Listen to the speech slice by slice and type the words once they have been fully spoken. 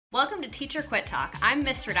Welcome to Teacher Quit Talk. I'm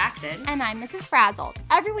Miss Redacted. And I'm Mrs. Frazzled.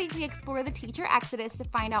 Every week we explore the teacher exodus to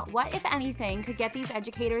find out what, if anything, could get these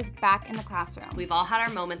educators back in the classroom. We've all had our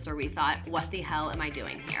moments where we thought, what the hell am I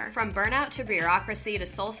doing here? From burnout to bureaucracy to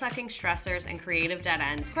soul-sucking stressors and creative dead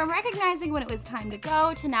ends. From recognizing when it was time to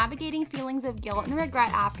go to navigating feelings of guilt and regret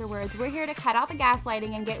afterwards, we're here to cut out the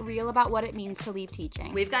gaslighting and get real about what it means to leave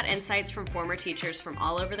teaching. We've got insights from former teachers from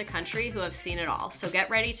all over the country who have seen it all. So get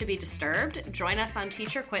ready to be disturbed. Join us on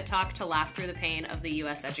Teacher Quit Talk to laugh through the pain of the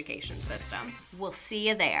U.S. education system. We'll see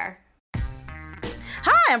you there.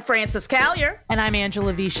 Hi, I'm Frances Callier. And I'm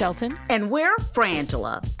Angela V. Shelton. And we're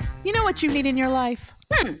Frangela. You know what you need in your life?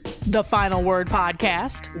 The Final Word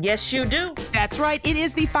podcast. Yes, you do. That's right. It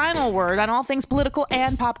is the final word on all things political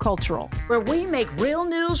and pop cultural. Where we make real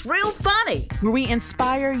news real funny. Where we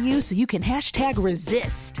inspire you so you can hashtag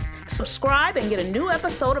resist. Subscribe and get a new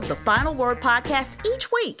episode of the Final Word podcast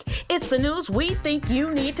each week. It's the news we think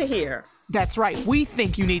you need to hear. That's right. We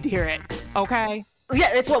think you need to hear it. Okay?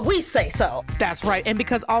 Yeah, it's what we say so. That's right. And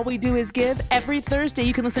because all we do is give, every Thursday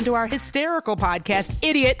you can listen to our hysterical podcast,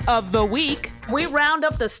 Idiot of the Week. We round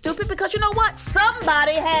up the stupid because you know what?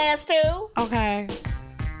 Somebody has to. Okay.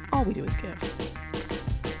 All we do is give.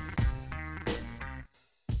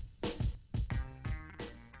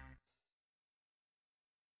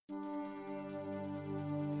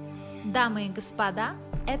 Дамы и господа,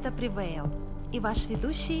 это Prevail и ваш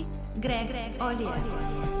ведущий Грег Олиер.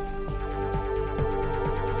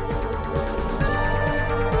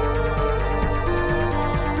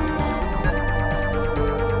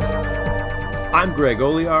 I'm Greg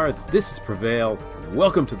Oliar. This is Prevail.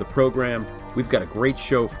 Welcome to the program. We've got a great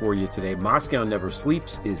show for you today. Moscow Never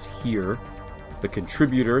Sleeps is here, the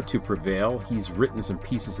contributor to Prevail. He's written some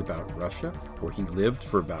pieces about Russia, where he lived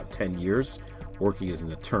for about 10 years, working as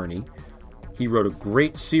an attorney. He wrote a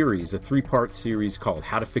great series, a 3-part series called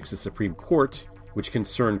How to Fix the Supreme Court, which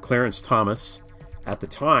concerned Clarence Thomas. At the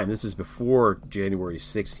time, this is before January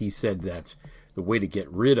 6th, he said that the way to get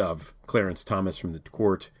rid of Clarence Thomas from the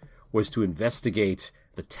court was to investigate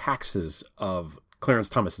the taxes of Clarence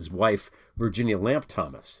Thomas's wife, Virginia Lamp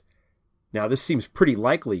Thomas. Now, this seems pretty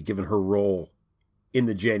likely given her role in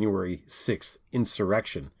the January 6th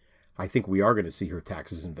insurrection. I think we are going to see her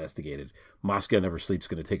taxes investigated. Moscow Never Sleeps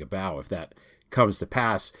going to take a bow if that comes to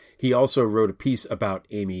pass. He also wrote a piece about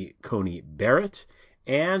Amy Coney Barrett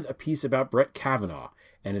and a piece about Brett Kavanaugh.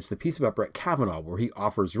 And it's the piece about Brett Kavanaugh where he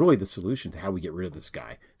offers really the solution to how we get rid of this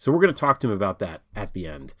guy. So we're going to talk to him about that at the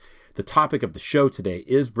end. The topic of the show today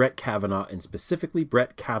is Brett Kavanaugh, and specifically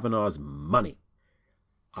Brett Kavanaugh's money.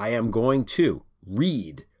 I am going to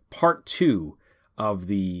read part 2 of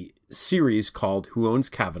the series called Who Owns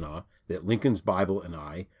Kavanaugh that Lincoln's Bible and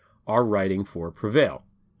I are writing for Prevail.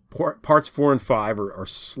 Parts 4 and 5 are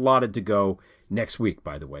slotted to go next week,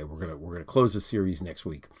 by the way. We're gonna close the series next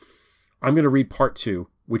week. I'm going to read part 2,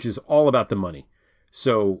 which is all about the money.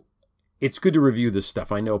 So it's good to review this stuff.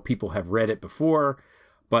 I know people have read it before,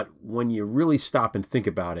 but when you really stop and think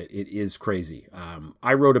about it, it is crazy.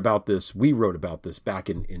 We wrote about this back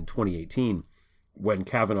in 2018 when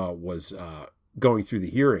Kavanaugh was going through the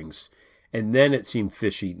hearings, and then it seemed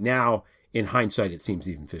fishy. Now, in hindsight, it seems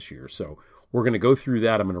even fishier. So we're going to go through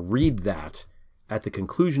that. I'm going to read that. At the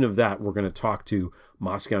conclusion of that, we're going to talk to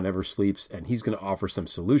Moscow Never Sleeps, and he's going to offer some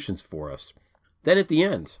solutions for us. Then at the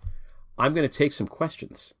end, I'm going to take some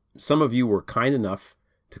questions. Some of you were kind enough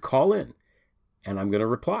to call in, and I'm going to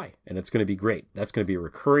reply, and it's going to be great. That's going to be a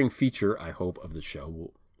recurring feature, I hope, of the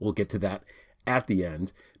show. We'll get to that at the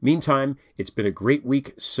end. Meantime, it's been a great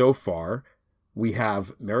week so far. We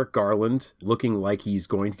have Merrick Garland looking like he's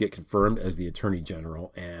going to get confirmed as the Attorney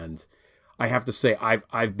General, and I have to say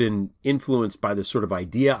I've been influenced by this sort of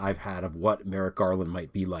idea I've had of what Merrick Garland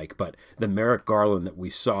might be like, but the Merrick Garland that we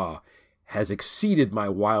saw has exceeded my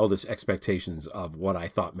wildest expectations of what I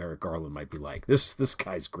thought Merrick Garland might be like. This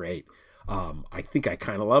guy's great. I think I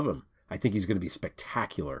kind of love him. I think he's going to be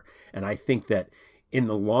spectacular. And I think that in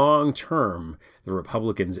the long term, the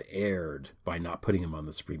Republicans erred by not putting him on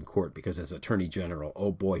the Supreme Court because as Attorney General,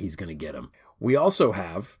 oh boy, he's going to get him. We also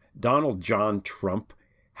have Donald John Trump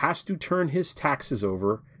has to turn his taxes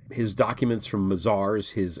over. His documents from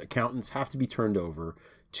Mazars, his accountants have to be turned over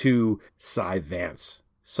to Cy Vance.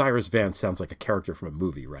 Cyrus Vance sounds like a character from a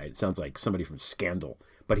movie, right? It sounds like somebody from Scandal.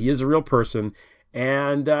 But he is a real person,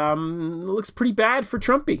 and it looks pretty bad for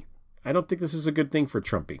Trumpy. I don't think this is a good thing for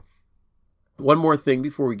Trumpy. One more thing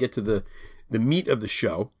before we get to the meat of the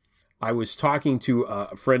show. I was talking to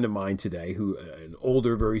a friend of mine today, an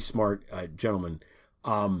older, very smart gentleman,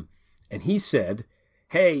 and he said,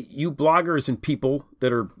 hey, you bloggers and people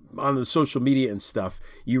that are on the social media and stuff,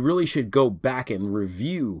 you really should go back and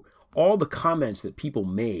review all the comments that people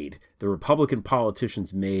made, the Republican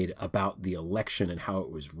politicians made about the election and how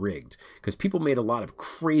it was rigged. Because people made a lot of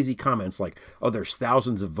crazy comments like, oh, there's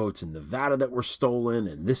thousands of votes in Nevada that were stolen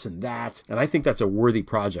and this and that. And I think that's a worthy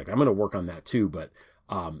project. I'm going to work on that too. But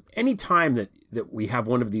any time that we have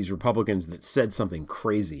one of these Republicans that said something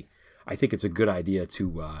crazy, I think it's a good idea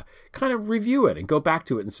to kind of review it and go back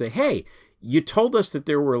to it and say, hey, you told us that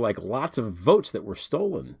there were like lots of votes that were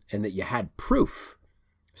stolen and that you had proof.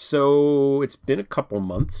 So it's been a couple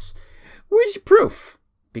months. Where's your proof?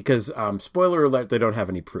 Because, spoiler alert, they don't have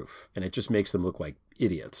any proof. And it just makes them look like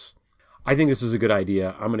idiots. I think this is a good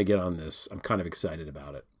idea. I'm going to get on this. I'm kind of excited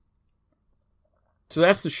about it. So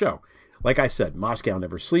that's the show. Like I said, Moscow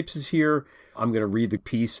Never Sleeps is here. I'm going to read the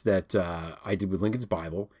piece that I did with Lincoln's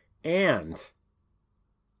Bible. And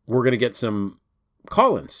we're going to get some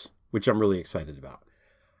call-ins, which I'm really excited about.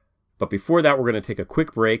 But before that, we're going to take a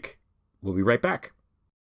quick break. We'll be right back.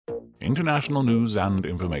 International news and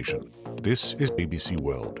information. This is BBC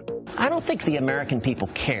World. I don't think the American people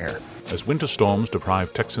care. As winter storms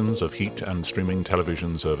deprive Texans of heat and streaming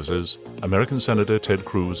television services, American Senator Ted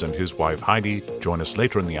Cruz and his wife Heidi join us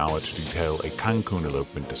later in the hour to detail a Cancun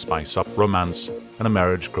elopement to spice up romance and a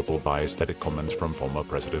marriage crippled by aesthetic comments from former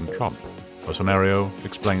President Trump. A scenario,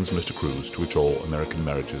 explains Mr. Cruz, to which all American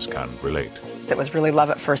marriages can relate. It was really love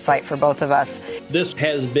at first sight for both of us. This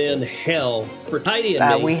has been hell for Heidi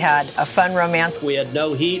and me. We had a fun romance. We had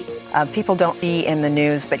no heat. People don't see in the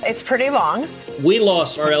news, but it's pretty long. We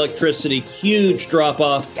lost our electricity, huge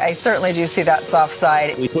drop-off. I certainly do see that soft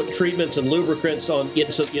side. We put treatments and lubricants on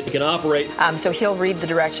it so it can operate. So he'll read the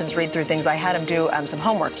directions, read through things. I had him do some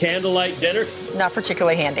homework. Candlelight dinner? Not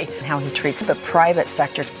particularly handy. How he treats the private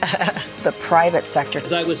sector. The private sector.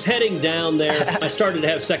 As I was heading down there, I started to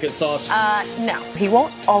have second thoughts. No, he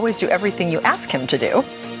won't always do everything you ask him to do.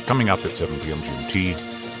 Coming up at 7 p.m.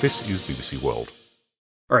 GMT, this is BBC World.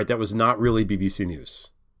 All right, that was not really BBC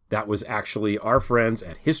News. That was actually our friends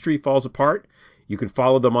at History Falls Apart. You can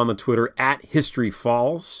follow them on the Twitter at History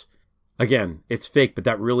Falls. Again, it's fake, but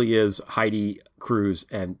that really is Heidi Cruz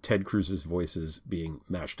and Ted Cruz's voices being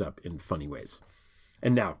mashed up in funny ways.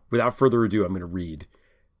 And now, without further ado, I'm going to read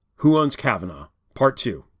Who Owns Kavanaugh? Part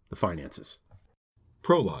 2, The Finances.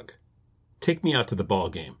 Prologue. Take me out to the ball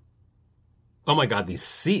game. Oh my God, these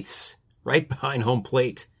seats right behind home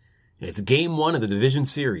plate. And it's game 1 of the division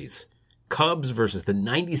series. Cubs versus the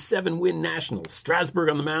 97-win Nationals. Strasburg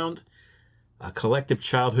on the mound. A collective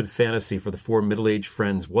childhood fantasy for the 4 middle-aged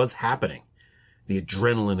friends was happening. The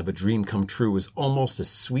adrenaline of a dream come true was almost as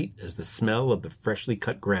sweet as the smell of the freshly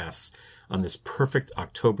cut grass on this perfect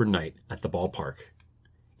October night at the ballpark.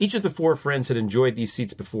 Each of the 4 friends had enjoyed these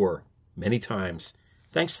seats before, many times,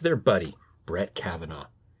 thanks to their buddy, Brett Kavanaugh.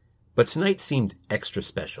 But tonight seemed extra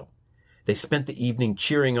special. They spent the evening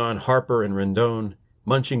cheering on Harper and Rendon,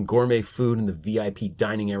 munching gourmet food in the VIP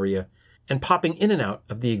dining area, and popping in and out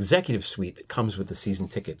of the executive suite that comes with the season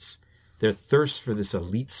tickets, their thirst for this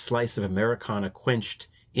elite slice of Americana quenched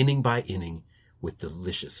inning by inning with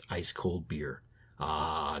delicious ice-cold beer.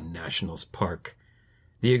 Ah, Nationals Park.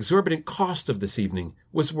 The exorbitant cost of this evening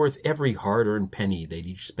was worth every hard-earned penny they'd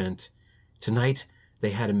each spent. Tonight,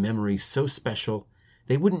 they had a memory so special,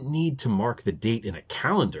 they wouldn't need to mark the date in a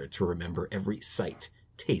calendar to remember every sight,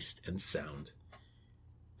 taste, and sound.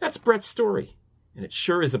 That's Brett's story, and it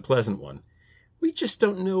sure is a pleasant one. We just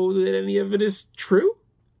don't know that any of it is true.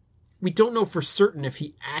 We don't know for certain if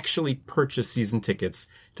he actually purchased season tickets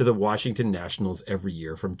to the Washington Nationals every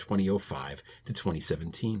year from 2005 to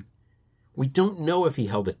 2017. We don't know if he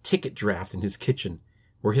held a ticket draft in his kitchen,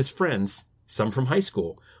 where his friends, some from high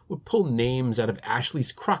school, would pull names out of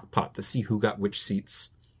Ashley's crock pot to see who got which seats.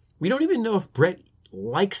 We don't even know if Brett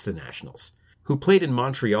likes the Nationals, who played in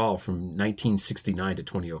Montreal from 1969 to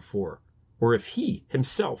 2004, or if he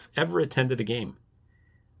himself ever attended a game.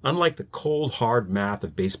 Unlike the cold, hard math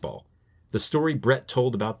of baseball, the story Brett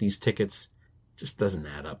told about these tickets just doesn't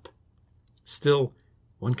add up. Still,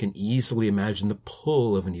 one can easily imagine the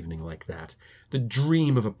pull of an evening like that, the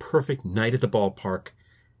dream of a perfect night at the ballpark.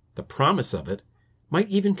 The promise of it might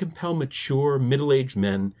even compel mature, middle-aged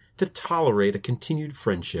men to tolerate a continued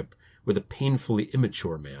friendship with a painfully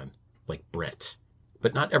immature man like Brett.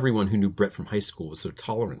 But not everyone who knew Brett from high school was so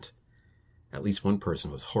tolerant. At least one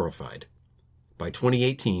person was horrified. By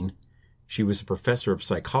 2018, she was a professor of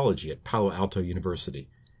psychology at Palo Alto University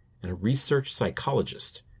and a research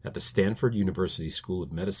psychologist at the Stanford University School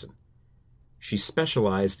of Medicine. She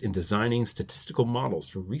specialized in designing statistical models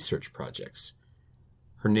for research projects.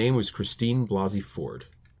 Her name was Christine Blasey Ford.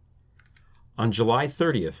 On July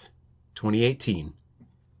 30th, 2018,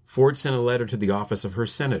 Ford sent a letter to the office of her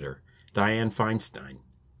senator, Dianne Feinstein,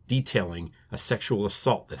 detailing a sexual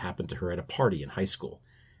assault that happened to her at a party in high school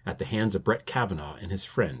at the hands of Brett Kavanaugh and his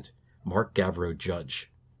friend, Mark Gavreau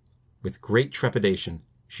Judge. With great trepidation,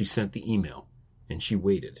 she sent the email, and she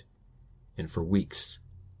waited. And for weeks,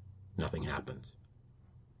 nothing happened.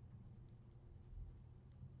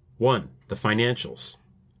 1. The financials.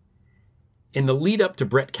 In the lead-up to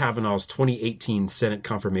Brett Kavanaugh's 2018 Senate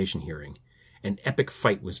confirmation hearing, an epic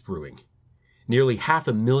fight was brewing. Nearly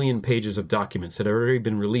 500,000 pages of documents had already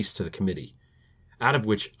been released to the committee, out of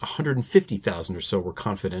which 150,000 or so were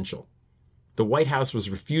confidential. The White House was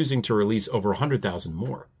refusing to release over 100,000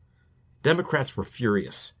 more. Democrats were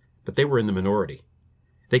furious, but they were in the minority.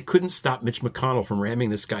 They couldn't stop Mitch McConnell from ramming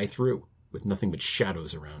this guy through, with nothing but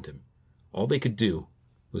shadows around him. All they could do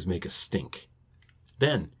was make a stink.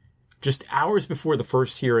 Then, just hours before the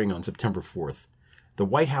first hearing on September 4th, the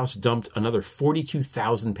White House dumped another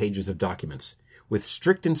 42,000 pages of documents, with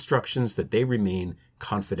strict instructions that they remain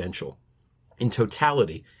confidential. In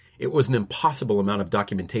totality, it was an impossible amount of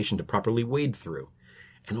documentation to properly wade through,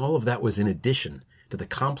 and all of that was in addition to the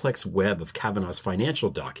complex web of Kavanaugh's financial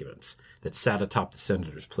documents that sat atop the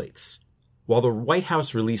senators' plates. While the White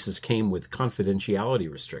House releases came with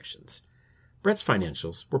confidentiality restrictions, Brett's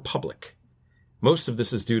financials were public. Most of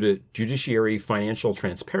this is due to judiciary financial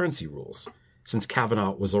transparency rules, since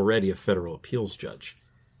Kavanaugh was already a federal appeals judge.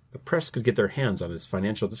 The press could get their hands on his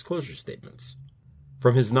financial disclosure statements.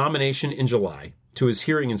 From his nomination in July to his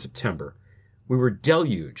hearing in September, we were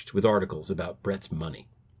deluged with articles about Brett's money.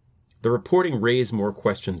 The reporting raised more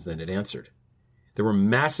questions than it answered. There were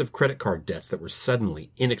massive credit card debts that were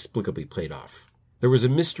suddenly, inexplicably paid off. There was a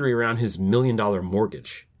mystery around his $1 million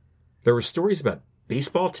mortgage. There were stories about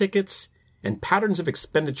baseball tickets and patterns of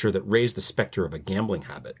expenditure that raised the specter of a gambling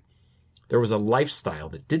habit. There was a lifestyle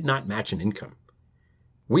that did not match an income.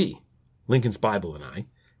 We, Lincoln's Bible and I,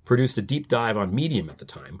 produced a deep dive on Medium at the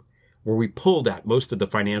time, where we pulled at most of the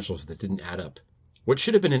financials that didn't add up. What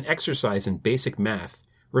should have been an exercise in basic math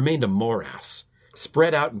remained a morass,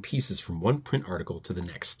 spread out in pieces from one print article to the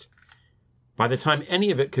next. By the time any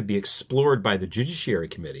of it could be explored by the Judiciary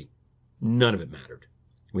Committee, none of it mattered.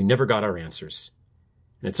 We never got our answers.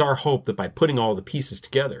 And it's our hope that by putting all the pieces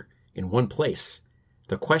together in one place,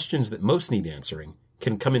 the questions that most need answering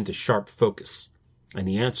can come into sharp focus, and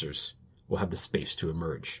the answers will have the space to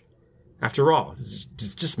emerge. After all, it's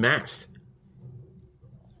just math.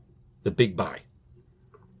 The big buy.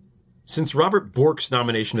 Since Robert Bork's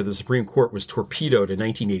nomination to the Supreme Court was torpedoed in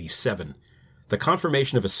 1987, the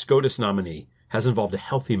confirmation of a SCOTUS nominee has involved a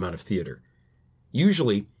healthy amount of theater.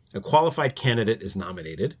 Usually, a qualified candidate is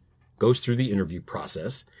nominated, goes through the interview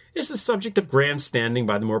process, is the subject of grandstanding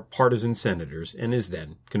by the more partisan senators, and is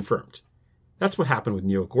then confirmed. That's what happened with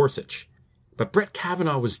Neil Gorsuch. But Brett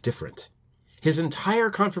Kavanaugh was different. His entire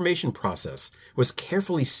confirmation process was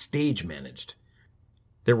carefully stage managed.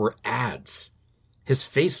 There were ads. His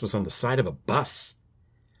face was on the side of a bus.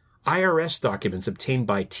 IRS documents obtained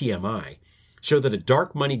by TMI show that a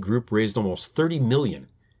dark money group raised almost $30 million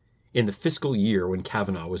in the fiscal year when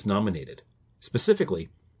Kavanaugh was nominated. Specifically,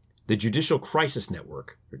 the Judicial Crisis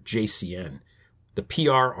Network, or JCN, the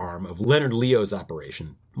PR arm of Leonard Leo's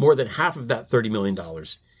operation, more than half of that $30 million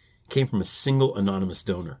came from a single anonymous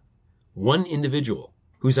donor. One individual,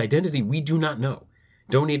 whose identity we do not know,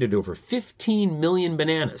 donated over 15 million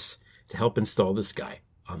bananas to help install this guy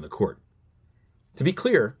on the court. To be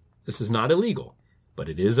clear, this is not illegal, but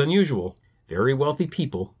it is unusual. Very wealthy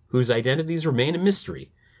people, whose identities remain a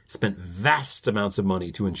mystery, spent vast amounts of money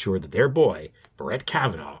to ensure that their boy, Brett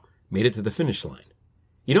Kavanaugh, made it to the finish line.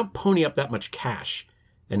 You don't pony up that much cash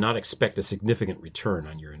and not expect a significant return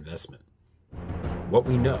on your investment. What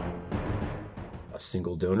we know: a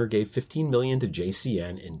single donor gave $15 million to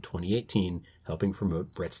JCN in 2018, helping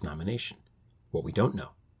promote Brett's nomination. What we don't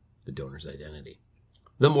know: the donor's identity.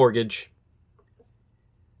 The mortgage.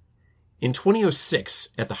 In 2006,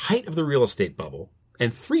 at the height of the real estate bubble,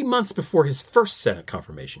 and 3 months before his first Senate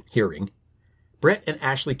confirmation hearing, Brett and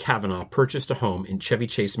Ashley Kavanaugh purchased a home in Chevy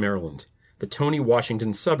Chase, Maryland, the Tony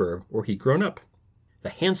Washington suburb where he'd grown up. The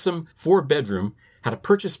handsome 4-bedroom had a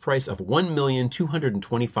purchase price of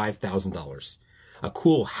 $1,225,000, a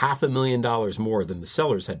cool $500,000 more than the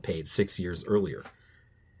sellers had paid 6 years earlier.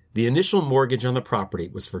 The initial mortgage on the property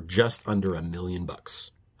was for just under $1 million.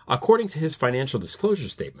 According to his financial disclosure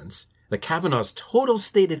statements, the Kavanaugh's total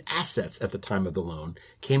stated assets at the time of the loan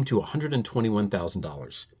came to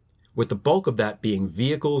 $121,000, with the bulk of that being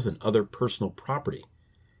vehicles and other personal property.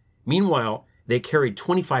 Meanwhile, they carried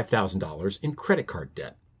 $25,000 in credit card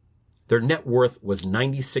debt. Their net worth was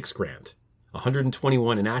 $96,000,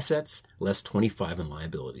 $121 in assets, less $25 in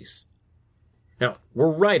liabilities. Now, we're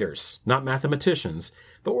writers, not mathematicians,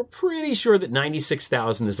 but we're pretty sure that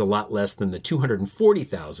 $96,000 is a lot less than the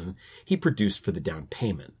 $240,000 he produced for the down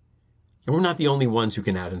payment. And we're not the only ones who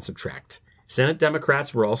can add and subtract. Senate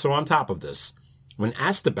Democrats were also on top of this. When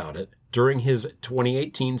asked about it during his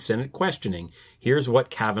 2018 Senate questioning, here's what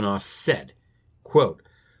Kavanaugh said. Quote,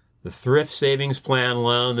 "The thrift savings plan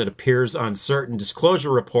loan that appears on certain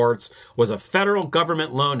disclosure reports was a federal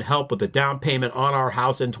government loan to help with the down payment on our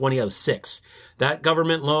house in 2006. That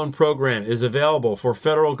government loan program is available for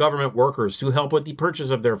federal government workers to help with the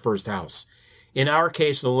purchase of their first house. In our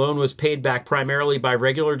case, the loan was paid back primarily by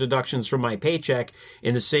regular deductions from my paycheck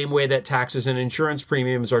in the same way that taxes and insurance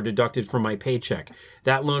premiums are deducted from my paycheck.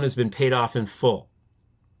 That loan has been paid off in full."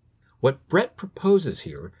 What Brett proposes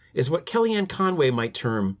here is what Kellyanne Conway might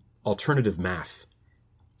term alternative math.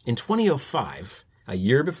 In 2005, a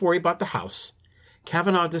year before he bought the house,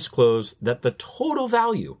 Kavanaugh disclosed that the total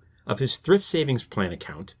value of his thrift savings plan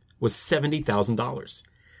account was $70,000,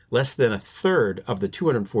 less than a third of the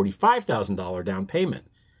 $245,000 down payment.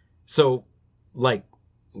 So,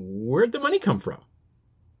 where'd the money come from?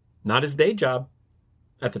 Not his day job.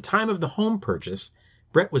 At the time of the home purchase,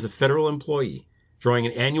 Brett was a federal employee, drawing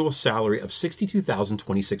an annual salary of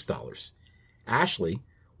 $62,026. Ashley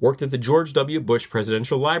worked at the George W. Bush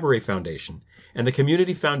Presidential Library Foundation and the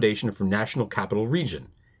Community Foundation for National Capital Region,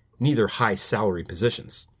 neither high salary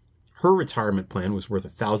positions. Her retirement plan was worth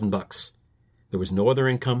 $1,000. There was no other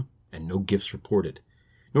income and no gifts reported,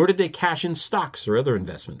 nor did they cash in stocks or other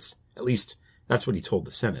investments. At least, that's what he told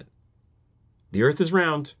the Senate. The earth is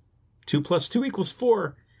round. 2 + 2 =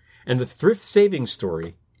 4. And the thrift savings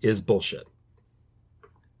story is bullshit.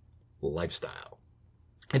 Lifestyle.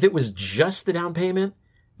 If it was just the down payment,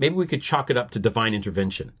 maybe we could chalk it up to divine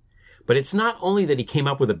intervention. But it's not only that he came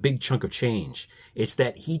up with a big chunk of change, it's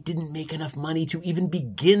that he didn't make enough money to even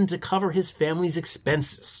begin to cover his family's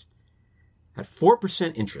expenses. At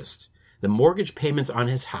 4% interest, the mortgage payments on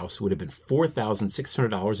his house would have been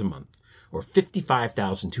 $4,600 a month, or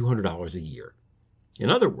 $55,200 a year. In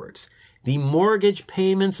other words, the mortgage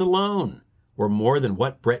payments alone were more than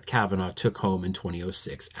what Brett Kavanaugh took home in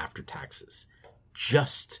 2006 after taxes.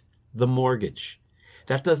 Just the mortgage.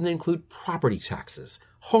 That doesn't include property taxes,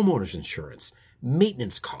 homeowners insurance,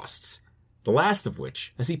 maintenance costs, the last of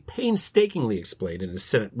which, as he painstakingly explained in his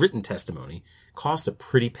Senate written testimony, cost a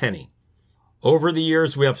pretty penny. Over the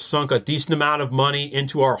years, we have sunk a decent amount of money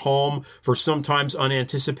into our home for sometimes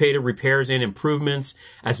unanticipated repairs and improvements.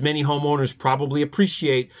 As many homeowners probably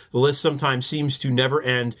appreciate, the list sometimes seems to never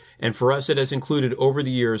end, and for us it has included, over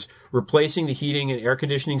the years, replacing the heating and air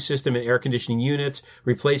conditioning system and air conditioning units,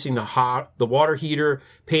 replacing the water heater,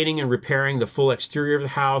 painting and repairing the full exterior of the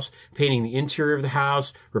house, painting the interior of the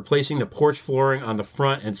house, replacing the porch flooring on the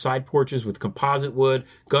front and side porches with composite wood,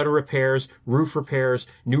 gutter repairs, roof repairs,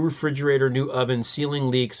 new refrigerator, new oven,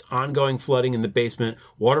 ceiling leaks, ongoing flooding in the basement,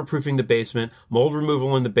 waterproofing the basement, mold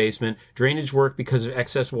removal in the basement, drainage work because of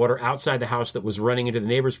excess water outside the house that was running into the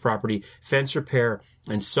neighbor's property, fence repair,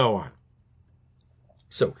 and so on.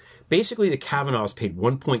 So basically the Kavanaughs paid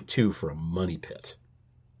 $1.2 for a money pit.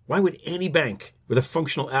 Why would any bank with a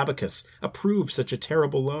functional abacus approve such a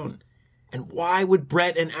terrible loan? And why would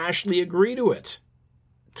Brett and Ashley agree to it?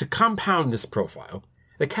 To compound this profile,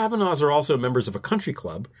 the Kavanaughs are also members of a country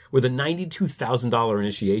club with a $92,000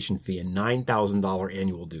 initiation fee and $9,000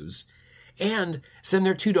 annual dues, and send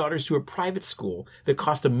their 2 daughters to a private school that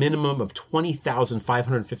cost a minimum of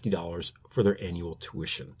 $20,550 for their annual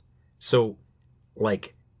tuition. So,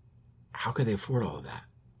 how could they afford all of that?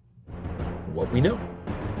 What we know.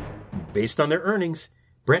 Based on their earnings,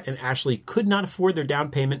 Brett and Ashley could not afford their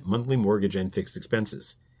down payment, monthly mortgage, and fixed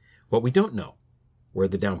expenses. What we don't know, where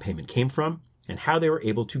the down payment came from, and how they were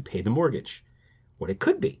able to pay the mortgage. What it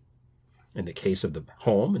could be. In the case of the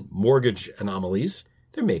home and mortgage anomalies,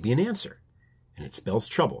 there may be an answer, and it spells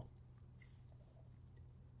trouble.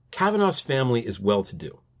 Kavanaugh's family is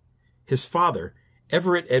well-to-do. His father,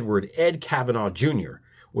 Everett Edward Ed Kavanaugh Jr.,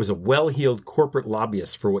 was a well-heeled corporate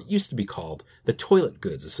lobbyist for what used to be called the Toilet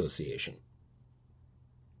Goods Association.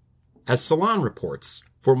 As Salon reports,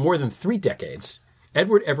 for more than 3 decades,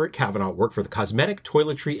 Edward Everett Kavanaugh worked for the Cosmetic,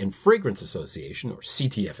 Toiletry, and Fragrance Association, or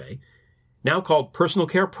CTFA, now called Personal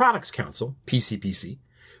Care Products Council, PCPC,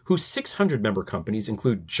 whose 600 member companies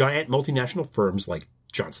include giant multinational firms like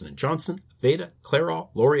Johnson & Johnson, Aveda,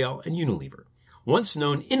 Clairol, L'Oreal, and Unilever. Once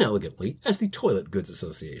known inelegantly as the Toilet Goods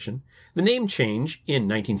Association, the name change in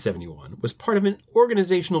 1971 was part of an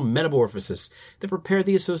organizational metamorphosis that prepared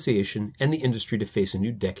the association and the industry to face a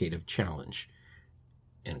new decade of challenge.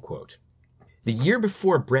 End quote. The year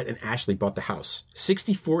before Brett and Ashley bought the house,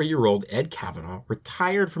 64-year-old Ed Kavanaugh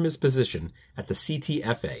retired from his position at the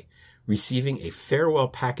CTFA, receiving a farewell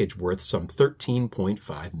package worth some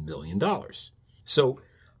 $13.5 million. So,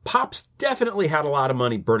 Pops definitely had a lot of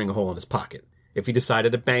money burning a hole in his pocket if he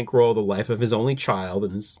decided to bankroll the life of his only child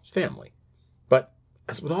and his family. But,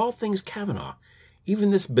 as with all things Kavanaugh,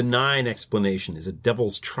 even this benign explanation is a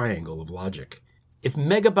devil's triangle of logic. If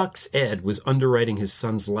Megabucks Ed was underwriting his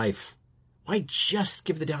son's life, why just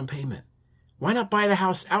give the down payment? Why not buy the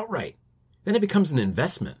house outright? Then it becomes an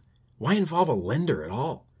investment. Why involve a lender at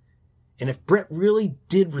all? And if Brett really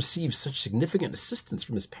did receive such significant assistance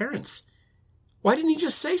from his parents, why didn't he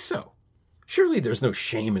just say so? Surely there's no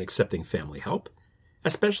shame in accepting family help,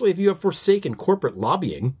 especially if you have forsaken corporate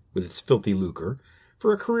lobbying, with its filthy lucre,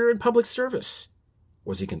 for a career in public service.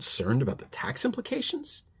 Was he concerned about the tax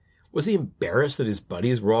implications? Was he embarrassed that his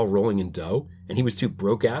buddies were all rolling in dough and he was too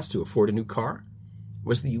broke-ass to afford a new car?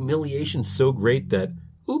 Was the humiliation so great that,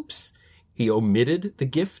 oops, he omitted the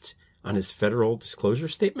gift on his federal disclosure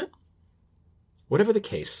statement? Whatever the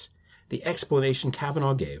case, the explanation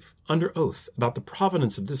Kavanaugh gave, under oath, about the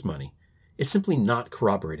provenance of this money is simply not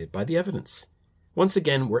corroborated by the evidence. Once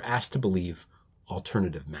again, we're asked to believe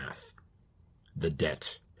alternative math. The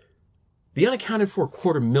debt. The unaccounted for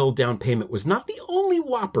 $250,000 down payment was not the only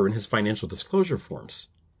whopper in his financial disclosure forms.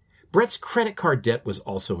 Brett's credit card debt was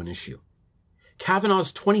also an issue.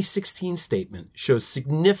 Kavanaugh's 2016 statement shows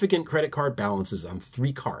significant credit card balances on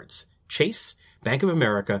 3 cards: Chase, Bank of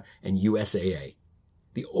America, and USAA.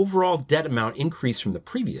 The overall debt amount increased from the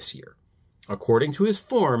previous year. According to his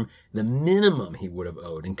form, the minimum he would have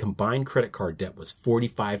owed in combined credit card debt was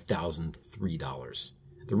 $45,003.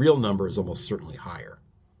 The real number is almost certainly higher.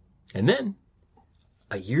 And then,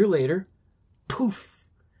 a year later, poof,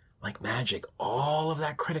 like magic, all of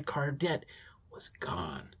that credit card debt was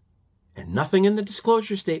gone. And nothing in the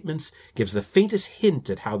disclosure statements gives the faintest hint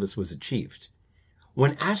at how this was achieved.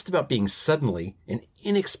 When asked about being suddenly and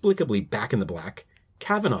inexplicably back in the black,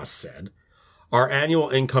 Kavanaugh said, "Our annual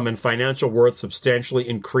income and financial worth substantially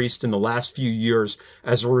increased in the last few years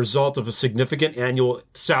as a result of a significant annual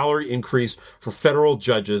salary increase for federal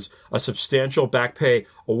judges, a substantial back pay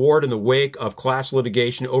award in the wake of class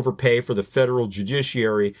litigation over pay for the federal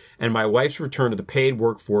judiciary, and my wife's return to the paid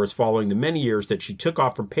workforce following the many years that she took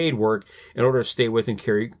off from paid work in order to stay with and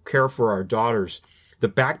care for our daughters. The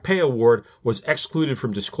back pay award was excluded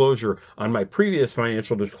from disclosure on my previous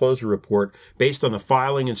financial disclosure report based on the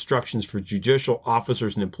filing instructions for judicial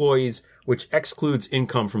officers and employees, which excludes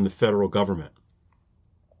income from the federal government."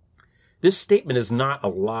 This statement is not a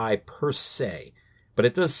lie per se, but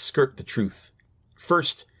it does skirt the truth.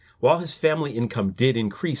 First, while his family income did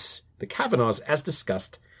increase, the Kavanaughs, as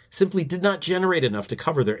discussed, simply did not generate enough to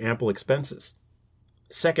cover their ample expenses.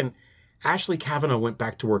 Second, Ashley Kavanaugh went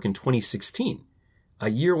back to work in 2016, a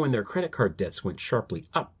year when their credit card debts went sharply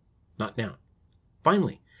up, not down.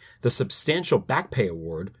 Finally, the substantial back pay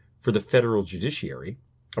award for the federal judiciary,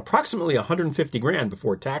 approximately $150,000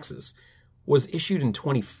 before taxes, was issued in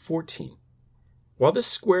 2014. While this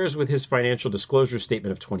squares with his financial disclosure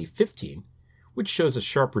statement of 2015, which shows a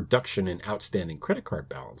sharp reduction in outstanding credit card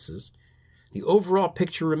balances, the overall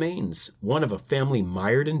picture remains one of a family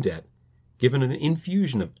mired in debt, given an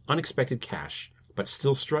infusion of unexpected cash, but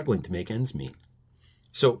still struggling to make ends meet.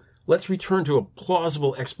 So let's return to a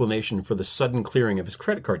plausible explanation for the sudden clearing of his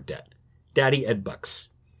credit card debt. Daddy Ed Bucks.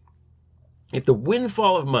 If the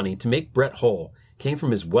windfall of money to make Brett whole came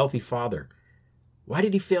from his wealthy father, why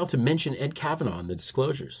did he fail to mention Ed Kavanaugh in the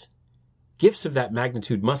disclosures? Gifts of that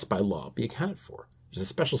magnitude must, by law, be accounted for. There's a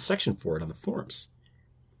special section for it on the forms.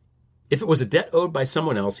 If it was a debt owed by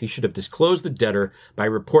someone else, he should have disclosed the debtor by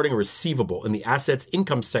reporting a receivable in the Assets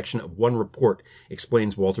Income section of one report,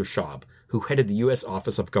 explains Walter Schaub, who headed the U.S.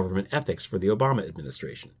 Office of Government Ethics for the Obama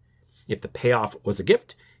administration. If the payoff was a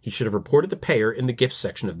gift, he should have reported the payer in the gift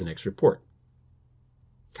section of the next report.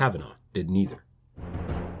 Kavanaugh did neither.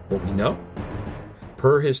 What we know?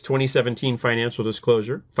 Per his 2017 financial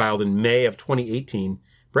disclosure, filed in May of 2018,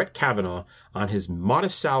 Brett Kavanaugh, on his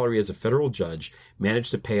modest salary as a federal judge,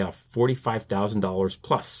 managed to pay off $45,000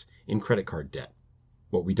 plus in credit card debt.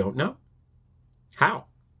 What we don't know? How?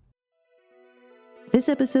 This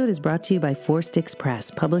episode is brought to you by Four Sticks Press,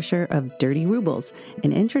 publisher of Dirty Rubles,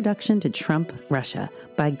 An Introduction to Trump, Russia,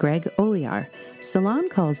 by Greg Olear. Salon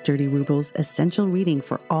calls Dirty Rubles essential reading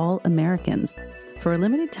for all Americans. For a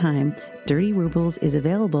limited time, Dirty Rubles is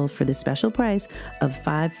available for the special price of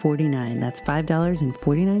 $5.49. That's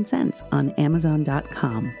 $5.49 on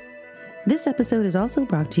Amazon.com. This episode is also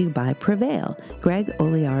brought to you by Prevail, Greg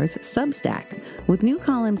Oliar's Substack. With new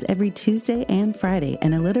columns every Tuesday and Friday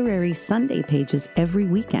and a literary Sunday pages every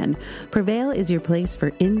weekend, Prevail is your place for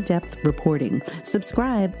in-depth reporting.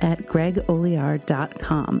 Subscribe at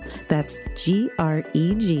gregoliar.com. That's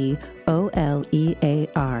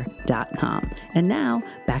GREGOLEAR.com. And now,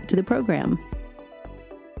 back to the program.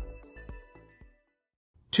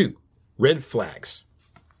 2. Red flags.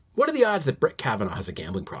 What are the odds that Brett Kavanaugh has a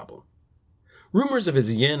gambling problem? Rumors of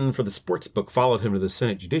his yen for the sports book followed him to the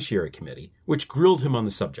Senate Judiciary Committee, which grilled him on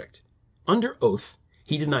the subject. Under oath,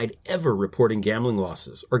 he denied ever reporting gambling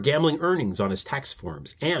losses or gambling earnings on his tax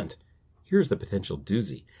forms, and, here's the potential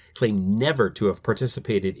doozy, claimed never to have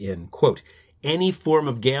participated in, quote, any form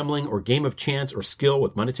of gambling or game of chance or skill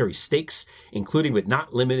with monetary stakes, including but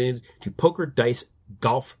not limited to poker, dice,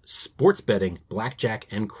 golf, sports betting, blackjack,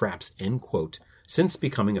 and craps, end quote, since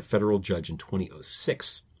becoming a federal judge in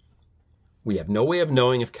 2006. We have no way of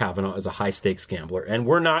knowing if Kavanaugh is a high-stakes gambler, and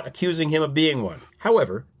we're not accusing him of being one.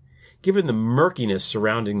 However, given the murkiness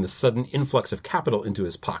surrounding the sudden influx of capital into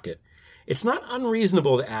his pocket, it's not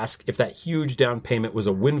unreasonable to ask if that huge down payment was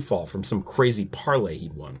a windfall from some crazy parlay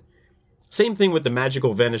he'd won. Same thing with the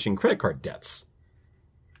magical vanishing credit card debts.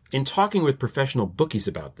 In talking with professional bookies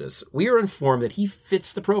about this, we are informed that he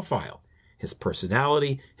fits the profile. His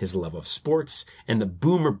personality, his love of sports, and the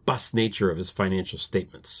boom or bust nature of his financial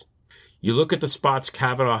statements. You look at the spots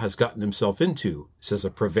Kavanaugh has gotten himself into, says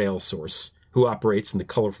a Prevail source who operates in the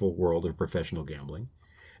colorful world of professional gambling,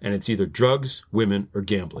 and it's either drugs, women, or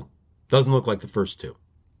gambling. Doesn't look like the first two.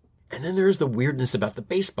 And then there's the weirdness about the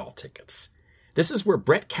baseball tickets. This is where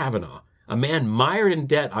Brett Kavanaugh, a man mired in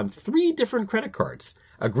debt on 3 different credit cards,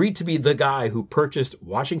 agreed to be the guy who purchased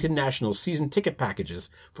Washington Nationals season ticket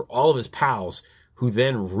packages for all of his pals, who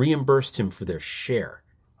then reimbursed him for their share.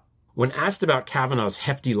 When asked about Kavanaugh's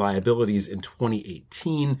hefty liabilities in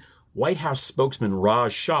 2018, White House spokesman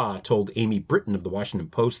Raj Shah told Amy Britton of the Washington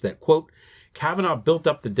Post that, quote, Kavanaugh built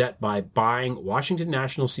up the debt by buying Washington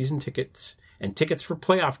Nationals season tickets and tickets for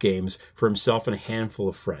playoff games for himself and a handful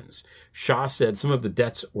of friends. Shah said some of the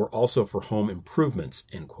debts were also for home improvements,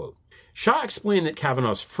 end quote. Shah explained that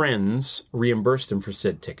Kavanaugh's friends reimbursed him for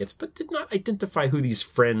said tickets, but did not identify who these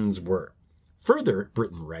friends were. Further,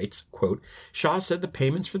 Britton writes, quote, Shah said the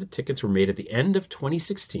payments for the tickets were made at the end of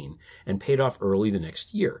 2016 and paid off early the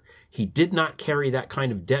next year. He did not carry that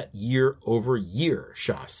kind of debt year over year,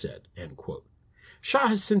 Shah said, end quote. Shah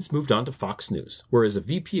has since moved on to Fox News, where as a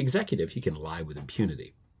VP executive he can lie with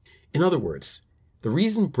impunity. In other words, the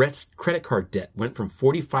reason Brett's credit card debt went from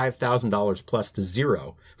 $45,000 plus to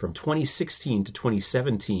zero from 2016 to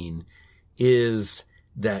 2017 is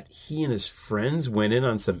that he and his friends went in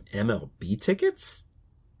on some MLB tickets?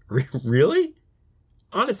 Really?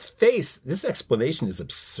 On its face, this explanation is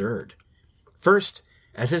absurd. First,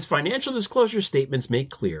 as his financial disclosure statements make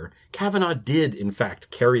clear, Kavanaugh did, in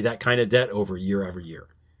fact, carry that kind of debt over year after year.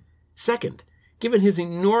 Second, given his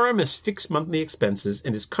enormous fixed monthly expenses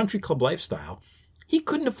and his country club lifestyle, he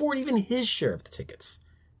couldn't afford even his share of the tickets.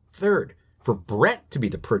 Third, for Brett to be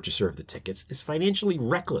the purchaser of the tickets is financially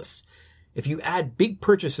reckless. If you add big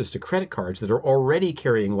purchases to credit cards that are already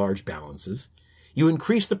carrying large balances, you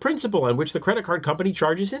increase the principal on which the credit card company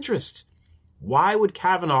charges interest. Why would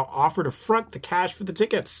Kavanaugh offer to front the cash for the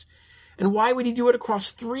tickets? And why would he do it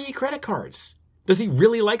across 3 credit cards? Does he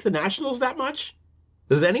really like the Nationals that much?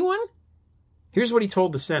 Does anyone? Here's what he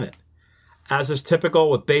told the Senate. As is typical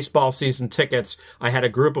with baseball season tickets, I had a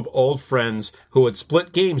group of old friends who would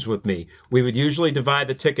split games with me. We would usually divide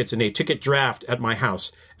the tickets in a ticket draft at my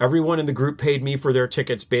house. Everyone in the group paid me for their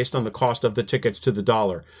tickets based on the cost of the tickets to the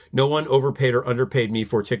dollar. No one overpaid or underpaid me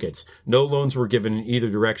for tickets. No loans were given in either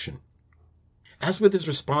direction. As with his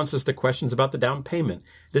responses to questions about the down payment,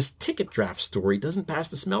 this ticket draft story doesn't pass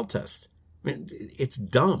the smell test. I mean, it's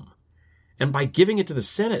dumb. And by giving it to the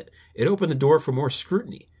Senate, it opened the door for more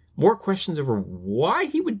scrutiny. More questions over why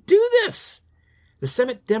he would do this. The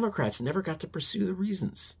Senate Democrats never got to pursue the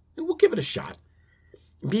reasons. And we'll give it a shot.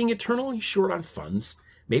 Being eternally short on funds,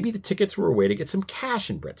 maybe the tickets were a way to get some cash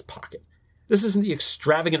in Brett's pocket. This isn't the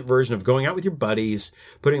extravagant version of going out with your buddies,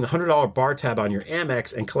 putting the $100 bar tab on your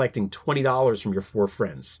Amex, and collecting $20 from your 4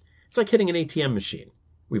 friends. It's like hitting an ATM machine.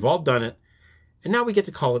 We've all done it, and now we get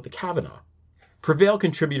to call it the Kavanaugh. Prevail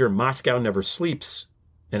contributor Moscow Never Sleeps,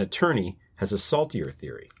 an attorney, has a saltier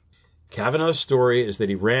theory. Kavanaugh's story is that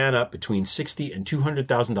he ran up between $60,000 and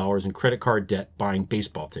 $200,000 in credit card debt buying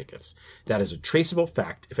baseball tickets. That is a traceable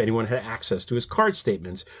fact if anyone had access to his card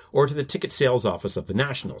statements or to the ticket sales office of the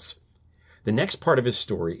Nationals. The next part of his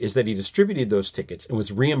story is that he distributed those tickets and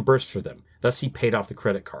was reimbursed for them. Thus, he paid off the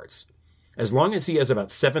credit cards. As long as he has about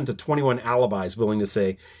 7 to 21 alibis willing to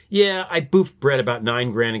say, yeah, I boofed Brett about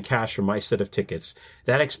 $9,000 in cash from my set of tickets,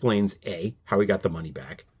 that explains A, how he got the money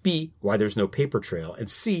back, B, why there's no paper trail, and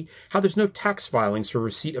C, how there's no tax filings for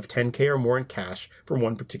receipt of $10,000 or more in cash from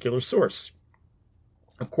one particular source.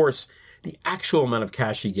 Of course, the actual amount of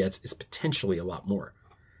cash he gets is potentially a lot more.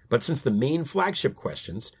 But since the main flagship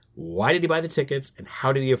questions, why did he buy the tickets and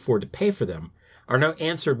how did he afford to pay for them, are now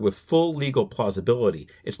answered with full legal plausibility,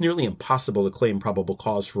 it's nearly impossible to claim probable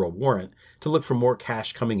cause for a warrant to look for more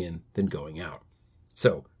cash coming in than going out.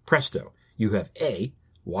 So, presto, you have A,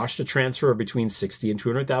 washed a transfer of between $60,000 and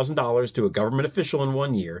 $200,000 to a government official in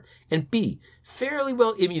 1 year, and B, fairly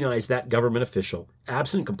well immunized that government official,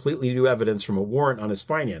 absent completely new evidence from a warrant on his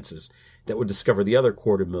finances that would discover the other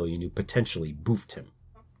 $250,000 who potentially boofed him.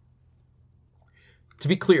 To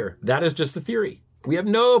be clear, that is just a theory. We have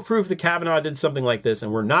no proof that Kavanaugh did something like this,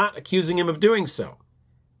 and we're not accusing him of doing so.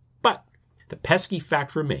 But the pesky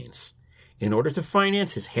fact remains. In order to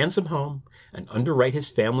finance his handsome home and underwrite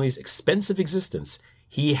his family's expensive existence,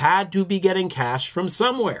 he had to be getting cash from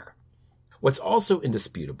somewhere. What's also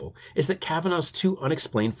indisputable is that Kavanaugh's two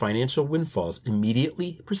unexplained financial windfalls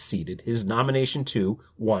immediately preceded his nomination to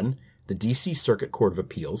 1. The D.C. Circuit Court of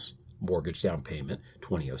Appeals, mortgage down payment,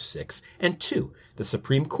 2006, and 2. The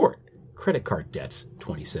Supreme Court, credit card debts,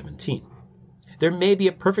 2017. There may be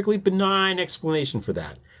a perfectly benign explanation for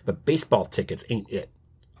that, but baseball tickets ain't it.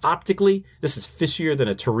 Optically, this is fishier than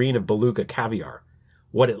a tureen of beluga caviar.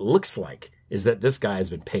 What it looks like is that this guy has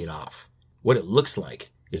been paid off. What it looks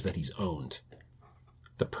like is that he's owned.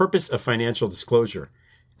 The purpose of financial disclosure,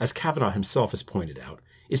 as Kavanaugh himself has pointed out,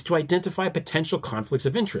 is to identify potential conflicts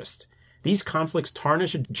of interest. These conflicts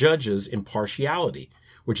tarnish a judge's impartiality,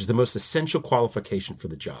 which is the most essential qualification for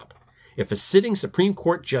the job. If a sitting Supreme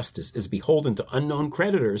Court justice is beholden to unknown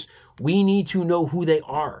creditors, we need to know who they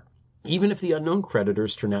are, even if the unknown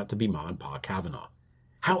creditors turn out to be Ma and Pa Kavanaugh.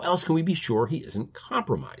 How else can we be sure he isn't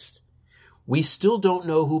compromised? We still don't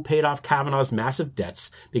know who paid off Kavanaugh's massive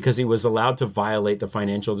debts because he was allowed to violate the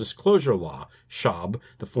financial disclosure law, Schaub,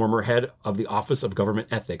 the former head of the Office of Government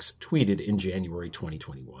Ethics, tweeted in January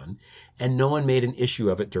 2021, and no one made an issue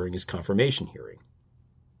of it during his confirmation hearing.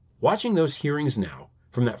 Watching those hearings now,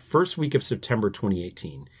 from that first week of September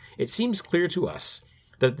 2018, it seems clear to us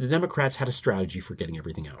that the Democrats had a strategy for getting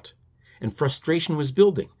everything out. And frustration was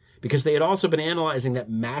building because they had also been analyzing that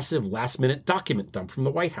massive last-minute document dump from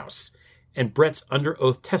the White House and Brett's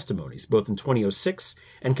under-oath testimonies, both in 2006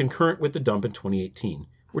 and concurrent with the dump in 2018,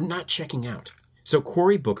 were not checking out. So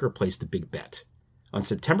Cory Booker placed a big bet. On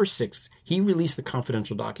September 6th, he released the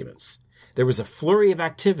confidential documents. There was a flurry of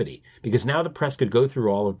activity because now the press could go through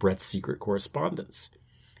all of Brett's secret correspondence.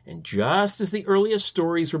 And just as the earliest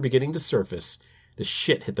stories were beginning to surface, the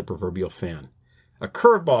shit hit the proverbial fan. A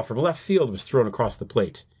curveball from left field was thrown across the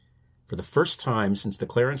plate. For the first time since the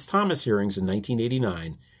Clarence Thomas hearings in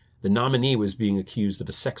 1989, the nominee was being accused of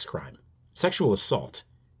a sex crime, sexual assault,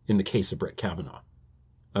 in the case of Brett Kavanaugh.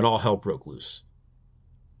 And all hell broke loose.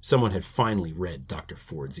 Someone had finally read Dr.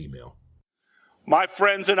 Ford's email. My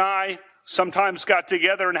friends and I sometimes got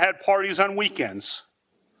together and had parties on weekends.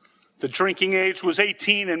 The drinking age was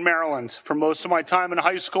 18 in Maryland for most of my time in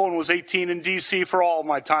high school and was 18 in D.C. for all of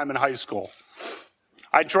my time in high school.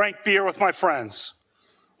 I drank beer with my friends.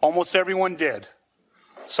 Almost everyone did.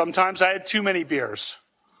 Sometimes I had too many beers.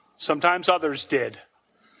 Sometimes others did.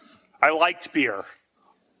 I liked beer.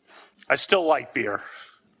 I still like beer.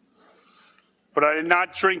 But I did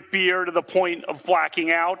not drink beer to the point of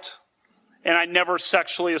blacking out, and I never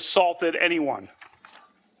sexually assaulted anyone.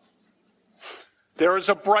 There is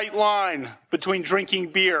a bright line between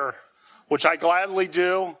drinking beer, which I gladly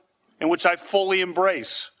do and which I fully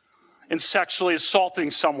embrace, and sexually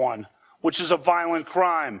assaulting someone, which is a violent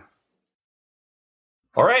crime.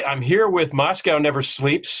 All right, I'm here with Moscow Never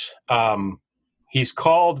Sleeps. He's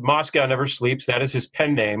called Moscow Never Sleeps. That is his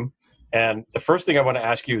pen name. And the first thing I want to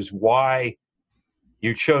ask you is why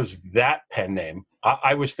you chose that pen name.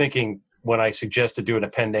 I was thinking when I suggested doing a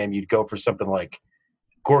pen name, you'd go for something like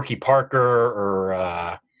Gorky Parker or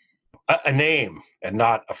a name and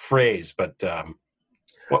not a phrase. But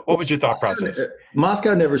what was your thought process?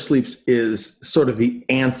 Moscow Never Sleeps is sort of the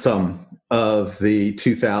anthem of the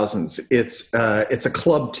 2000s. It's a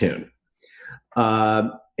club tune.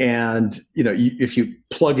 And, you know, if you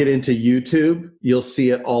plug it into YouTube, you'll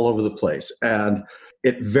see it all over the place. And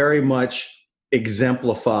it very much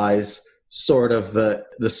exemplifies sort of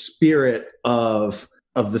the spirit of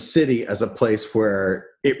the city as a place where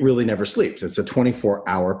it really never sleeps. It's a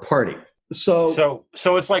 24-hour party. So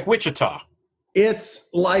it's like Wichita. It's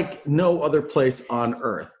like no other place on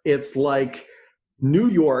earth. It's like New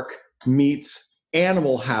York meets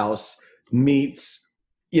Animal House meets,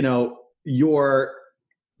 your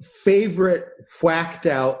favorite whacked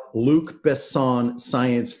out Luc Besson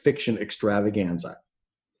science fiction extravaganza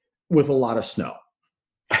with a lot of snow.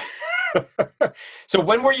 So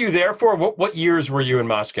when were you there for? What years were you in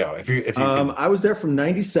Moscow? If you I was there from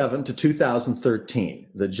 97 to 2013.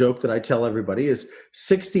 The joke that I tell everybody is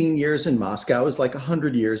 16 years in Moscow is like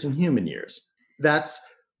 100 years in human years. That's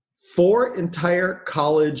 4 entire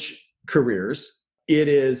college careers.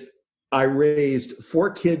 I raised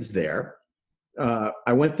 4 kids there.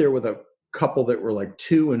 I went there with a couple that were like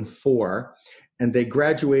 2 and 4, and they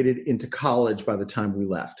graduated into college by the time we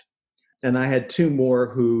left. And I had 2 more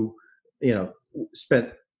who,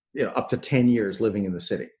 spent, up to 10 years living in the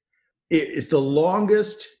city. It is the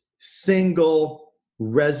longest single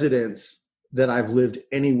residence that I've lived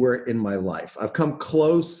anywhere in my life. I've come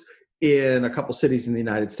close in a couple cities in the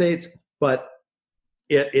United States, but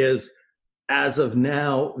it is, as of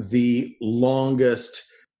now, the longest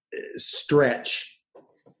stretch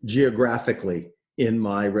geographically in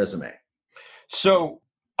my resume. So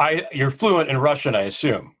you're fluent in Russian, I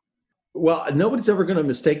assume. Well, nobody's ever going to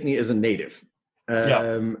mistake me as a native.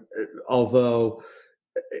 Although,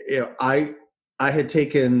 I had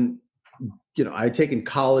taken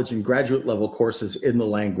college and graduate level courses in the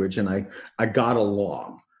language, and I got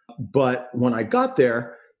along. But when I got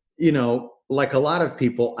there, like a lot of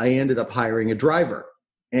people, I ended up hiring a driver.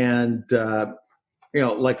 And,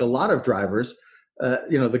 like a lot of drivers,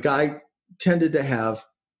 the guy tended to have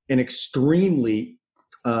an extremely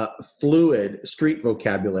fluid street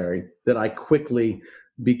vocabulary that I quickly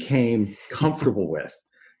became comfortable with.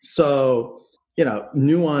 So,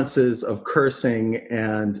 nuances of cursing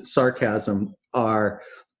and sarcasm are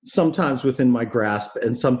sometimes within my grasp,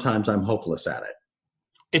 and sometimes I'm hopeless at it.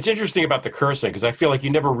 It's interesting about the cursing, because I feel like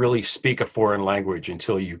you never really speak a foreign language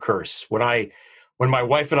until you curse. When my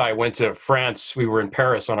wife and I went to France, we were in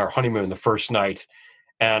Paris on our honeymoon the first night,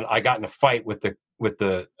 and I got in a fight with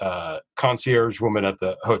the concierge woman at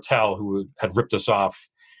the hotel who had ripped us off.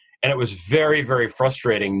 And it was very, very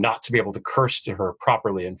frustrating not to be able to curse to her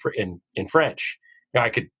properly in French. I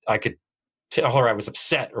could tell her I was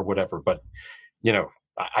upset or whatever, but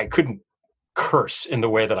I couldn't curse in the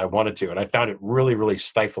way that I wanted to, and I found it really, really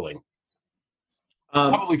stifling.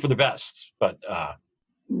 Probably for the best, but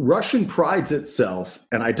Russian prides itself,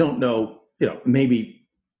 and I don't know, maybe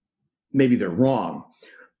they're wrong,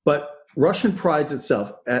 but Russian prides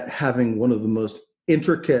itself at having one of the most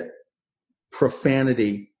intricate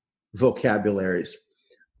profanity vocabularies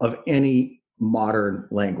of any modern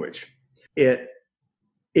language. It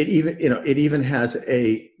even has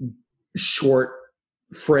a short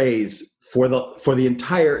phrase for the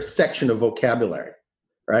entire section of vocabulary,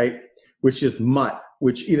 right? Which is mutt,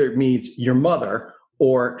 which either means your mother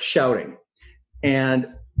or shouting. And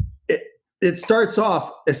it starts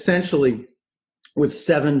off essentially with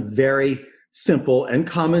 7 very simple and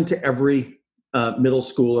common to every middle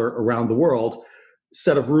schooler around the world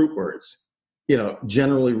set of root words,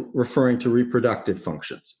 generally referring to reproductive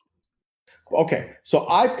functions. Okay, so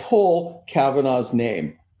I pull Kavanaugh's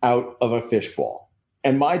name out of a fishbowl,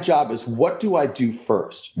 and my job is, what do I do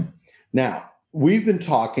first? Now, we've been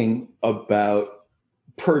talking about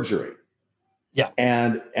perjury,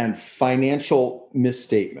 and financial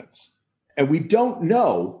misstatements, and we don't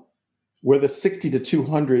know where the 60 to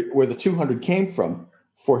 200, where the 200 came from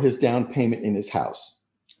for his down payment in his house.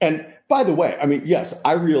 And by the way, yes,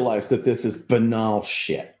 I realize that this is banal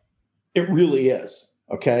shit. It really is,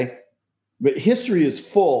 okay? But history is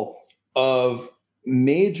full of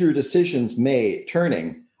major decisions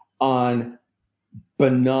turning on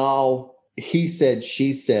banal he said,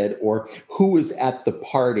 she said, or who was at the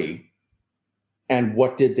party and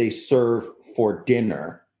what did they serve for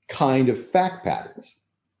dinner kind of fact patterns.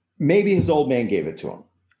 Maybe his old man gave it to him.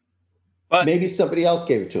 But maybe somebody else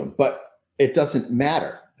gave it to him, but it doesn't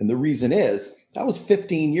matter. And the reason is that was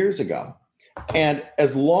 15 years ago. And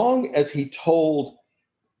as long as he told,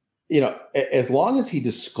 as long as he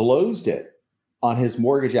disclosed it on his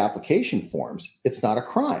mortgage application forms, it's not a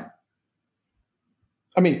crime.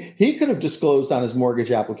 He could have disclosed on his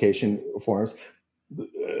mortgage application forms,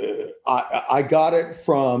 I got it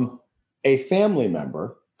from a family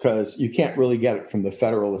member, because you can't really get it from the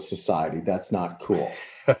Federalist Society. That's not cool.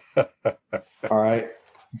 All right.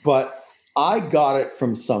 But I got it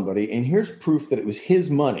from somebody, and here's proof that it was his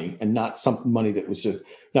money and not some money that was just.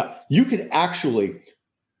 Now, you can actually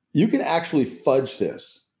fudge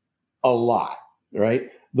this a lot, right?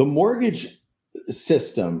 The mortgage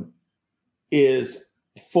system is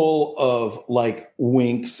full of like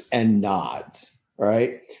winks and nods, All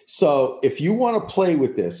right. So if you want to play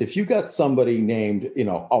with this, if you got somebody named,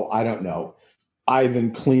 I don't know,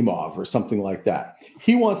 Ivan Klimov or something like that,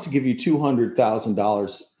 he wants to give you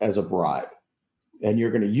 $200,000 as a bribe, and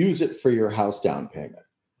you're going to use it for your house down payment.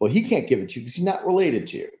 Well, he can't give it to you because he's not related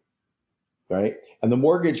to you, right? And the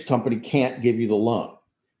mortgage company can't give you the loan.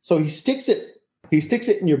 So he sticks it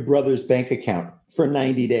in your brother's bank account for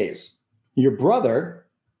 90 days. Your brother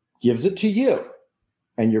gives it to you,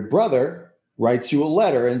 and your brother writes you a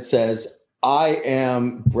letter and says, I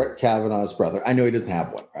am Brett Kavanaugh's brother. I know he doesn't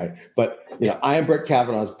have one, right? But I am Brett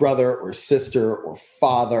Kavanaugh's brother or sister or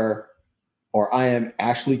father, or I am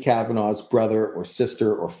Ashley Kavanaugh's brother or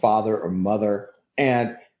sister or father or mother.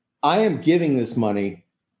 And I am giving this money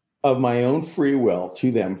of my own free will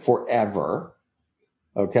to them forever.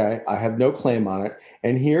 Okay. I have no claim on it.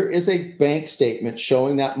 And here is a bank statement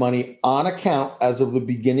showing that money on account as of the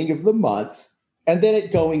beginning of the month, and then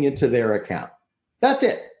it going into their account. That's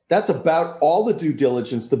it. That's about all the due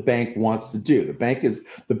diligence the bank wants to do. The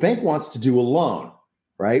bank wants to do a loan,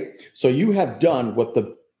 right? So you have done what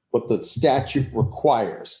the statute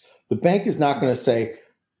requires. The bank is not going to say,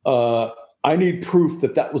 I need proof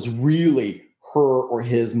that was really her or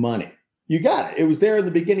his money. You got it. It was there in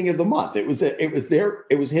the beginning of the month. It was there.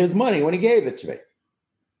 It was his money when he gave it to me.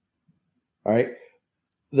 All right.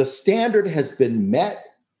 The standard has been met.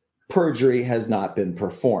 Perjury has not been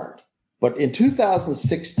performed. But in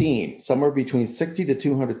 2016, somewhere between $60,000 to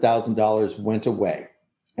 $200,000 went away,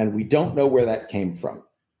 and we don't know where that came from.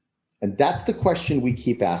 And that's the question we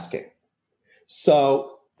keep asking.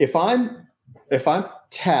 So if I'm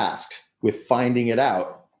tasked with finding it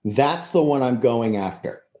out, that's the one I'm going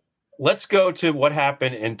after. Let's go to what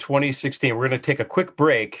happened in 2016. We're going to take a quick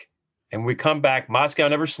break, and when we come back, Moscow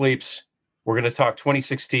Never Sleeps. We're going to talk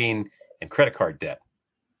 2016 and credit card debt.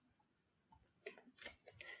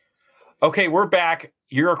 Okay, we're back.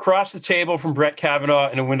 You're across the table from Brett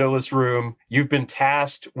Kavanaugh in a windowless room. You've been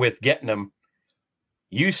tasked with getting him.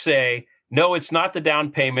 You say, no, it's not the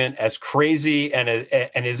down payment, as crazy and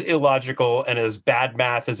as illogical and as bad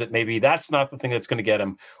math as it may be. That's not the thing that's going to get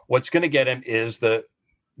him. What's going to get him is the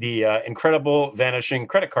incredible vanishing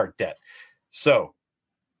credit card debt. So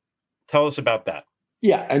tell us about that.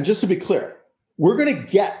 Yeah, and just to be clear, we're going to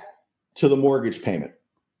get to the mortgage payment.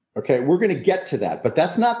 Okay, we're going to get to that, but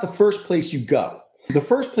that's not the first place you go. The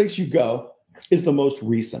first place you go is the most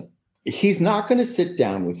recent. He's not going to sit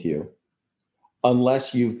down with you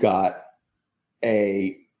unless you've got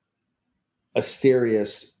a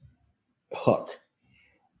serious hook.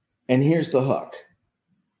 And here's the hook.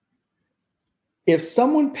 If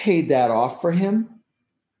someone paid that off for him,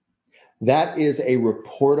 that is a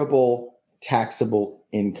reportable taxable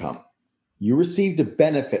income. You received a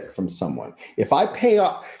benefit from someone. If I pay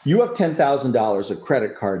off, you have $10,000 of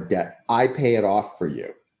credit card debt. I pay it off for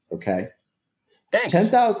you. Okay. Thanks.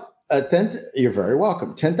 You're very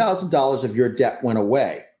welcome. $10,000 of your debt went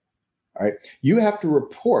away. All right. You have to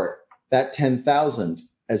report that $10,000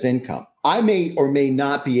 as income. I may or may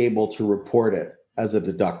not be able to report it as a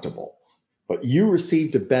deductible, but you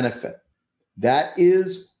received a benefit. That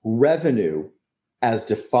is revenue as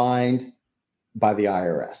defined by the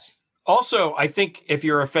IRS. Also, I think if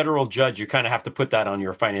you're a federal judge, you kind of have to put that on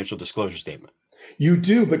your financial disclosure statement. You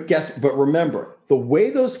do, but remember, the way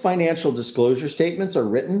those financial disclosure statements are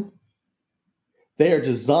written, they are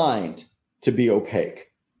designed to be opaque.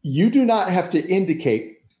 You do not have to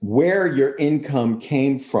indicate where your income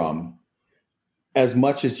came from as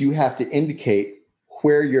much as you have to indicate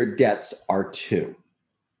where your debts are to.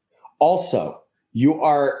 Also, you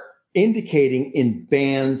are indicating in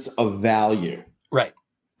bands of value. Right.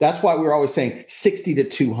 That's why we're always saying 60 to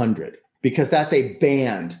 200, because that's a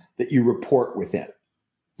band that you report within.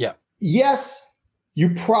 Yeah. Yes,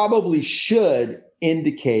 you probably should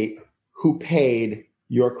indicate who paid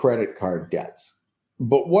your credit card debts.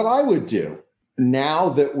 But what I would do, now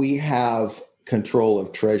that we have control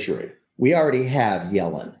of Treasury, we already have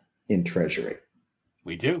Yellen in Treasury.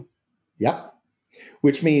 We do. Yep.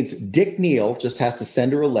 Which means Dick Neal just has to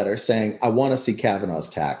send her a letter saying, I want to see Kavanaugh's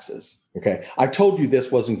taxes. Okay. I told you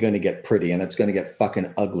this wasn't going to get pretty, and it's going to get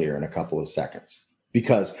fucking uglier in a couple of seconds,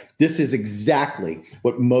 because this is exactly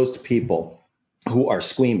what most people who are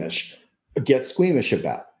squeamish get squeamish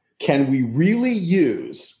about. Can we really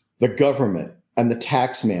use the government and the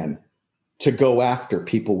tax man to go after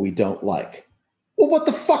people we don't like? Well, what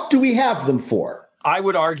the fuck do we have them for? I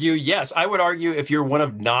would argue, yes. I would argue if you're one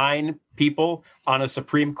of 9 people on a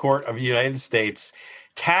Supreme Court of the United States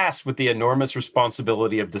tasked with the enormous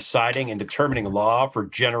responsibility of deciding and determining law for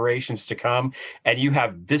generations to come, and you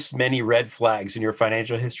have this many red flags in your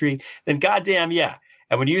financial history, then goddamn, yeah.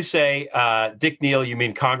 And when you say Dick Neal, you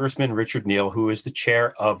mean Congressman Richard Neal, who is the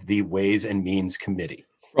chair of the Ways and Means Committee.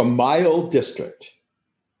 From my old district,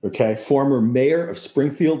 okay, former mayor of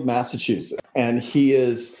Springfield, Massachusetts. And he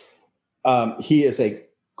is a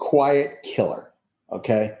quiet killer,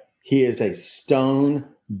 okay? He is a stone,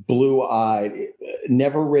 blue-eyed,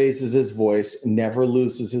 never raises his voice, never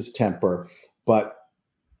loses his temper. But,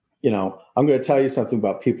 I'm going to tell you something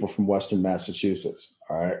about people from Western Massachusetts,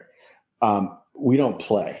 all right? We don't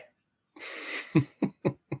play.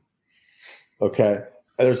 Okay?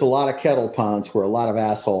 There's a lot of kettle ponds where a lot of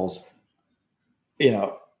assholes,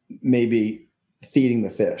 maybe feeding the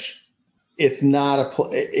fish. It's not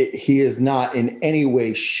he is not in any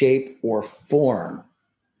way, shape, or form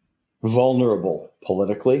vulnerable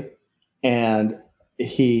politically. And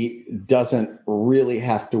he doesn't really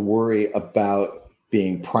have to worry about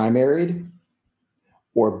being primaried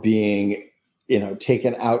or being,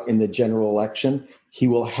 taken out in the general election. He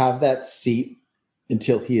will have that seat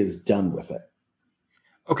until he is done with it.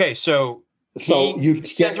 Okay, so he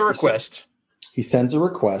sends a request. He sends a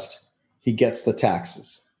request. He gets the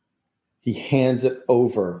taxes. He hands it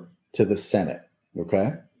over to the Senate.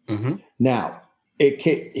 Okay. Mm-hmm. Now they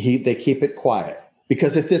keep it quiet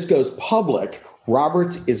because if this goes public,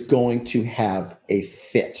 Roberts is going to have a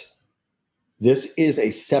fit. This is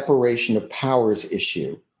a separation of powers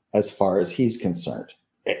issue as far as he's concerned.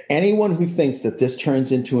 Anyone who thinks that this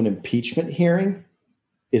turns into an impeachment hearing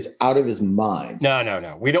is out of his mind.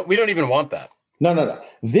 No. We don't even want that. No.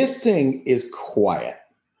 This thing is quiet.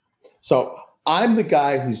 So I'm the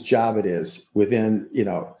guy whose job it is within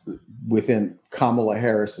Kamala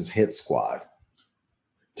Harris's hit squad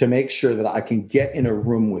to make sure that I can get in a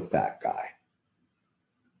room with that guy.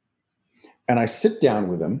 And I sit down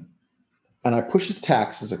with him and I push his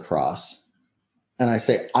taxes across and I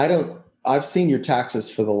say, I've seen your taxes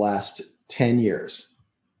for the last 10 years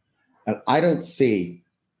and I don't see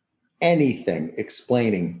anything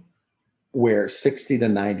explaining where $60,000 to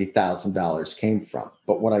 $90,000 came from.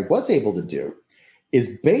 But what I was able to do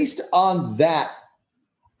is based on that,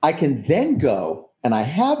 I can then go, and I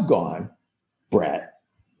have gone, Brett,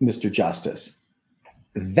 Mr. Justice,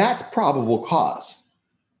 that's probable cause.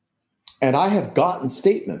 And I have gotten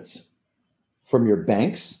statements from your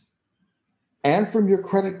banks and from your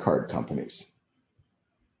credit card companies.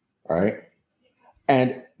 All right.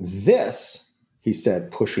 And this, he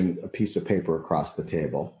said, pushing a piece of paper across the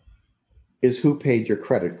table, is who paid your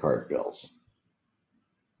credit card bills.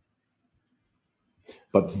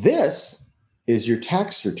 But this is your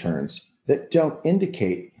tax returns that don't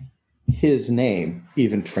indicate his name,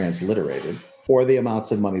 even transliterated, or the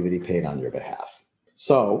amounts of money that he paid on your behalf.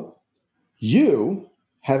 So you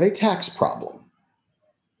have a tax problem,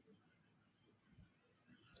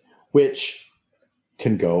 which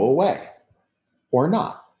can go away or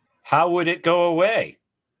not. How would it go away?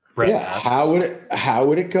 Brett asks. How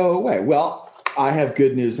would it go away? Well, I have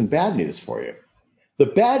good news and bad news for you. The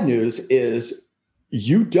bad news is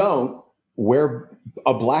you don't wear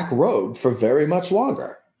a black robe for very much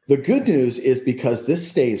longer. The good news is because this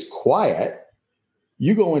stays quiet,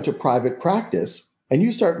 you go into private practice and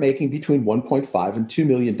you start making between $1.5 and $2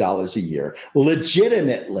 million a year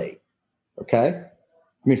legitimately. Okay?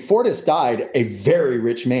 I mean, Fortas died a very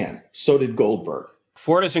rich man. So did Goldberg.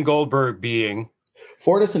 Fortas and Goldberg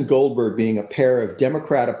being a pair of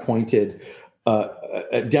Democratic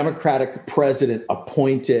president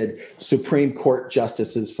appointed Supreme Court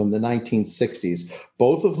justices from the 1960s,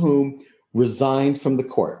 both of whom resigned from the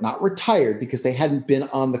court, not retired because they hadn't been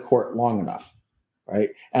on the court long enough. Right.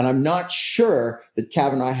 And I'm not sure that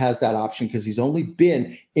Kavanaugh has that option because he's only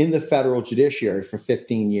been in the federal judiciary for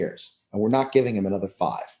 15 years and we're not giving him another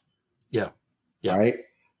 5. Yeah. Right.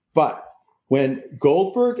 But when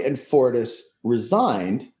Goldberg and Fortas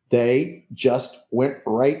resigned, they just went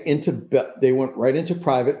right into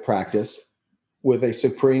private practice with a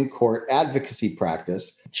Supreme Court advocacy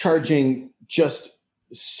practice, charging just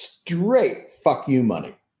straight fuck you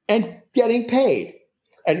money and getting paid.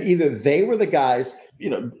 And either they were the guys,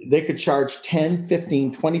 they could charge $10,000,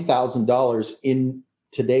 $15,000, $20,000 in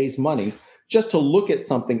today's money just to look at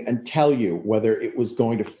something and tell you whether it was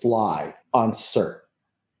going to fly on cert.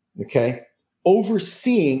 Okay?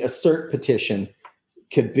 Overseeing a cert petition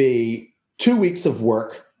could be 2 weeks of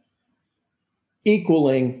work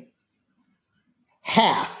equaling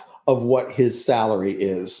half of what his salary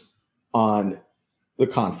is on the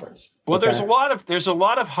conference. Well, okay? there's a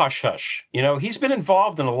lot of hush hush. He's been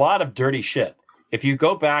involved in a lot of dirty shit. If you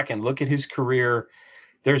go back and look at his career,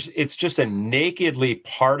 it's just a nakedly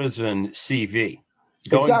partisan CV.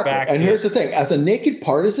 Here's the thing: as a naked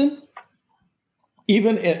partisan,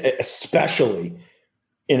 especially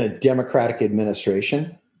in a Democratic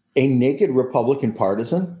administration, a naked Republican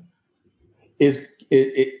partisan is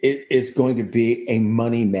going to be a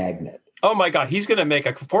money magnet. Oh my God, he's going to make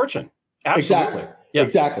a fortune. Absolutely.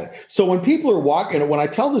 Exactly. So when people are walking, when I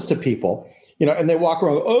tell this to people, and they walk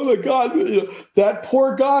around, oh my God, that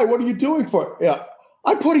poor guy, what are you doing for? Yeah,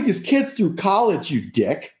 I'm putting his kids through college, you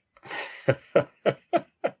dick.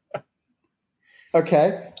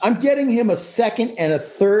 Okay. I'm getting him a second and a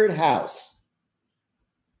third house.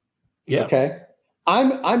 Yeah. Okay.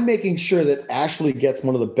 I'm making sure that Ashley gets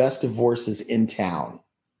one of the best divorces in town.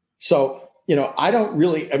 So, I don't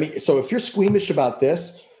really, so if you're squeamish about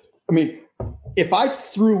this, if I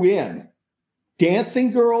threw in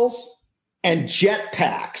dancing girls and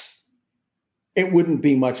jetpacks, it wouldn't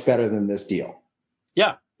be much better than this deal.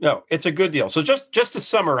 Yeah, no, it's a good deal. So just to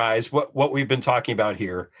summarize what we've been talking about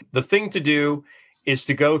here, the thing to do is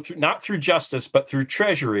to go through, not through justice, but through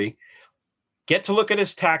Treasury, get to look at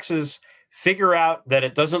his taxes, figure out that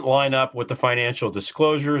it doesn't line up with the financial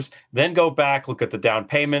disclosures, then go back, look at the down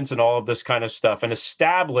payments and all of this kind of stuff, and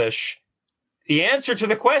establish the answer to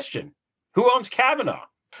the question, who owns Kavanaugh?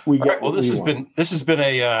 This has been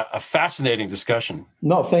a fascinating discussion.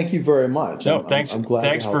 No, thank you very much. No, thanks. I'm glad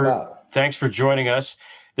to help out. Thanks for joining us.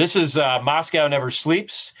 This is Moscow Never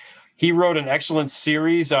Sleeps. He wrote an excellent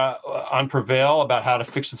series on Prevail about how to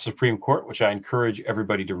fix the Supreme Court, which I encourage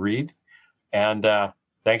everybody to read. And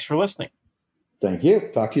thanks for listening. Thank you.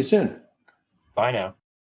 Talk to you soon. Bye now.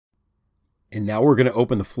 And now we're going to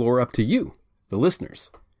open the floor up to you, the listeners.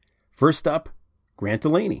 First up, Grant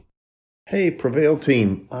Delaney. Hey, Prevail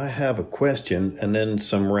team, I have a question and then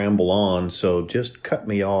some ramble on, so just cut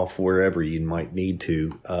me off wherever you might need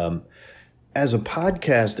to. As a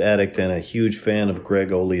podcast addict and a huge fan of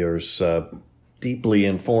Greg Oliar's deeply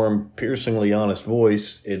informed, piercingly honest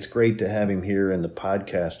voice, it's great to have him here in the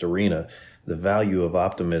podcast arena. The value of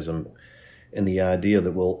optimism and the idea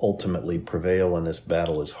that we'll ultimately prevail in this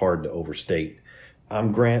battle is hard to overstate.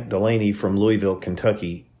 I'm Grant Delaney from Louisville,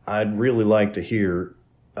 Kentucky. I'd really like to hear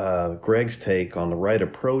Greg's take on the right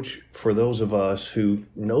approach for those of us who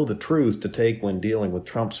know the truth to take when dealing with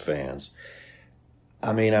Trump's fans.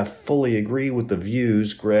 I fully agree with the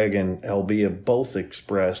views Greg and LB have both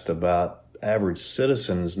expressed about average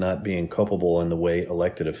citizens not being culpable in the way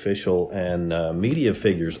elected official and media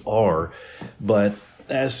figures are. But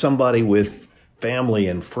as somebody with family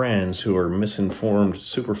and friends who are misinformed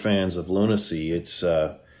superfans of lunacy, it's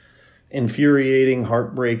infuriating,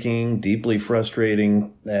 heartbreaking, deeply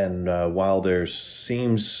frustrating. And while there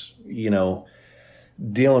seems,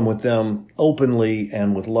 dealing with them openly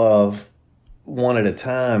and with love, one at a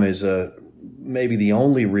time is maybe the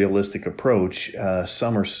only realistic approach.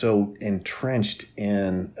 Some are so entrenched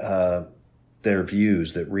in their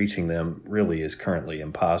views that reaching them really is currently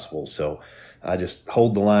impossible. So I just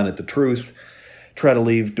hold the line at the truth, try to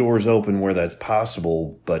leave doors open where that's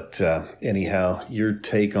possible. But anyhow, your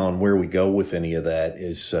take on where we go with any of that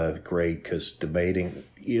is great, because debating,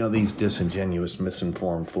 these disingenuous,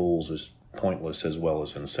 misinformed fools is pointless as well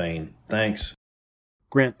as insane. Thanks.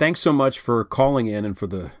 Grant, thanks so much for calling in and for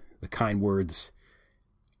the kind words.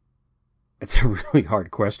 It's a really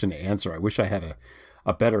hard question to answer. I wish I had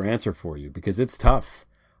a better answer for you, because it's tough.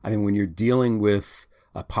 When you're dealing with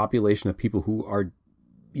a population of people who are,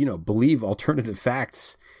 believe alternative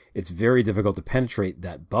facts, it's very difficult to penetrate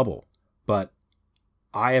that bubble. But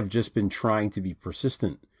I have just been trying to be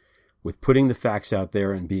persistent with putting the facts out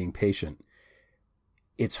there and being patient.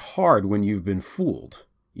 It's hard when you've been fooled.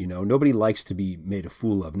 Nobody likes to be made a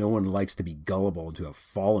fool of. No one likes to be gullible and to have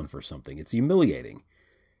fallen for something. It's humiliating.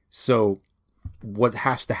 So what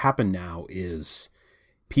has to happen now is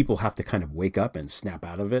people have to kind of wake up and snap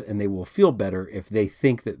out of it, and they will feel better if they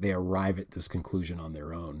think that they arrive at this conclusion on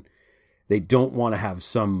their own. They don't want to have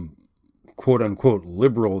some quote unquote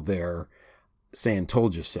liberal there saying,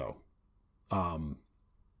 told you so.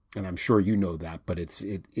 And I'm sure you know that, but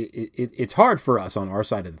it's hard for us on our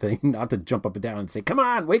side of the thing not to jump up and down and say, come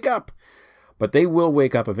on, wake up. But they will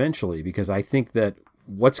wake up eventually, because I think that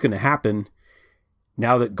what's going to happen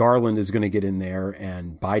now that Garland is going to get in there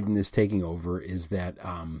and Biden is taking over is that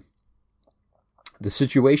the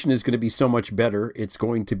situation is going to be so much better. It's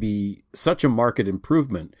going to be such a marked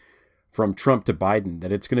improvement from Trump to Biden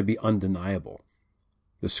that it's going to be undeniable.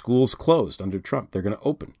 The schools closed under Trump. They're going to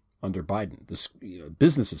open under Biden. The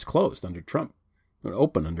businesses closed under Trump,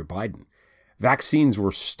 open under Biden. Vaccines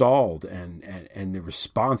were stalled, and the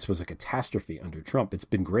response was a catastrophe under Trump. It's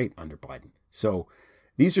been great under Biden. So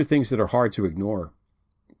these are things that are hard to ignore.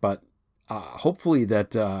 But hopefully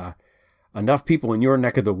that enough people in your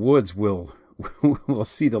neck of the woods will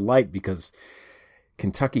see the light, because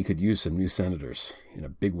Kentucky could use some new senators in a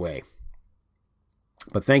big way.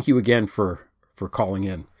 But thank you again for calling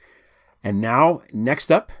in. And now,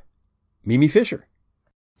 next up, Mimi Fisher.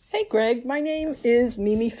 Hey, Greg. My name is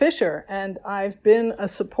Mimi Fisher, and I've been a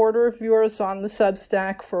supporter of yours on the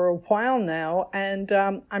Substack for a while now, and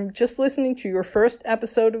I'm just listening to your first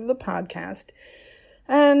episode of the podcast,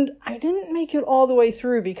 and I didn't make it all the way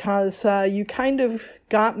through because you kind of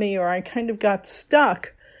got me, or I kind of got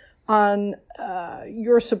stuck on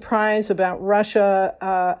your surprise about Russia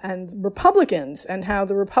and Republicans, and how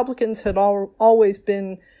the Republicans had always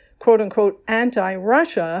been, quote-unquote,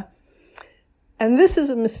 anti-Russia. And this is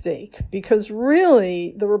a mistake, because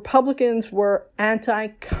really the Republicans were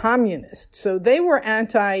anti-communist. So they were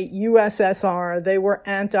anti-USSR, they were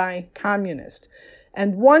anti-communist.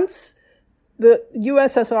 And once the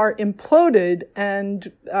USSR imploded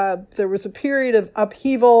and there was a period of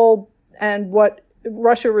upheaval, and what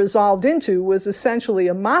Russia resolved into was essentially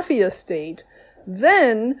a mafia state,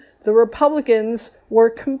 then the Republicans were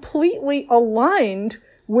completely aligned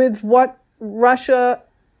with what Russia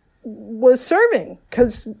was serving,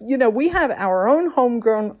 because, you know, we have our own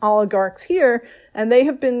homegrown oligarchs here, and they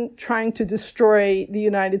have been trying to destroy the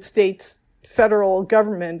United States federal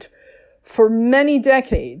government for many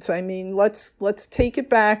decades. I mean, let's take it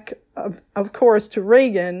back, of course, to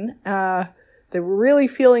Reagan. They were really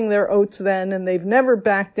feeling their oats then, and they've never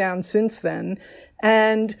backed down since then.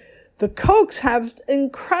 And the Kochs have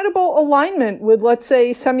incredible alignment with, let's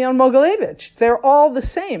say, Semyon Mogilevich. They're all the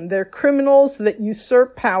same. They're criminals that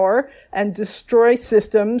usurp power and destroy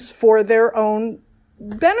systems for their own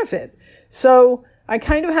benefit. So I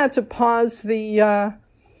kind of had to pause the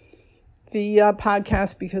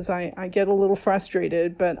podcast because I get a little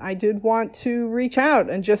frustrated, but I did want to reach out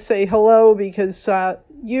and just say hello, because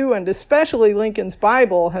you, and especially Lincoln's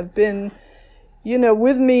Bible, have been, you know,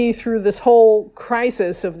 with me through this whole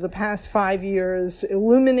crisis of the past 5 years,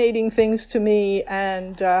 illuminating things to me.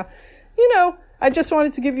 And, you know, I just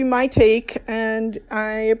wanted to give you my take, and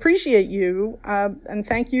I appreciate you. And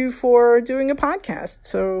thank you for doing a podcast.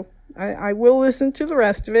 So I will listen to the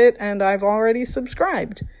rest of it, and I've already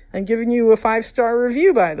subscribed and given you a 5-star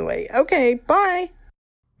review, by the way. Okay, bye.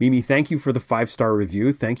 Mimi, thank you for the 5-star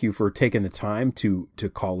review. Thank you for taking the time to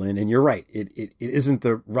call in. And you're right. It isn't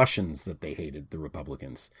the Russians that they hated, the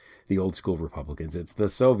Republicans, the old school Republicans. It's the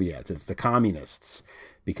Soviets. It's the communists,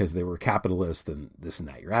 because they were capitalist and this and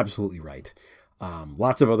that. You're absolutely right.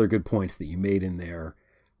 Lots of other good points that you made in there.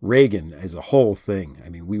 Reagan as a whole thing. I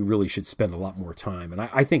mean, we really should spend a lot more time. And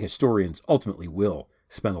I think historians ultimately will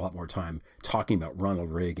spend a lot more time talking about Ronald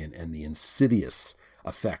Reagan and the insidious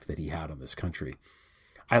effect that he had on this country.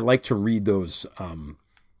 I like to read those,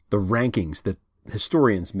 the rankings that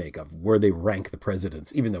historians make of where they rank the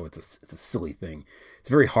presidents, even though it's a silly thing. It's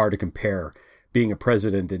very hard to compare being a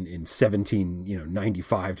president in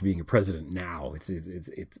 1795 to being a president now. It's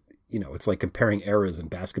you know, it's like comparing eras in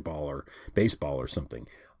basketball or baseball or something.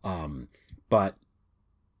 But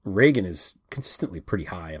Reagan is consistently pretty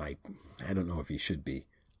high, and I don't know if he should be.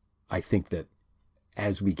 I think that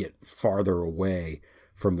as we get farther away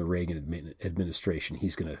from the Reagan administration,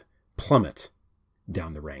 he's going to plummet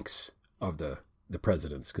down the ranks of the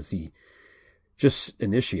presidents, because he just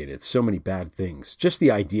initiated so many bad things. Just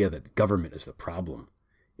the idea that government is the problem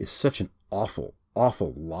is such an awful,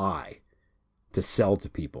 awful lie to sell to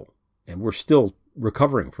people. And we're still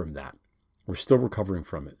recovering from that. We're still recovering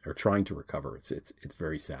from it, or trying to recover. It's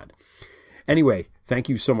very sad. Anyway, thank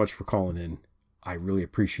you so much for calling in. I really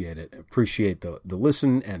appreciate it. Appreciate the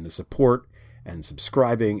listen and the support and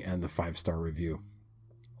subscribing and the 5-star review.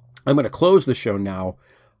 I'm going to close the show now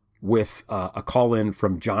with a call in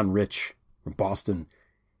from John Rich from Boston.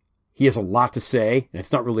 He has a lot to say, and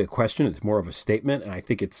it's not really a question. It's more of a statement. And I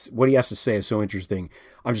think it's what he has to say is so interesting.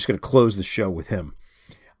 I'm just going to close the show with him.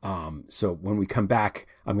 So when we come back,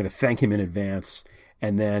 I'm going to thank him in advance,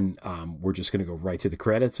 and then we're just going to go right to the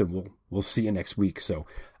credits, and we'll see you next week. So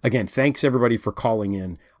again, thanks everybody for calling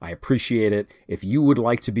in. I appreciate it. If you would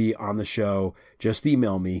like to be on the show, just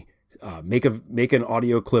email me. Make an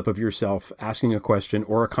audio clip of yourself asking a question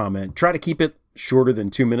or a comment. Try to keep it shorter than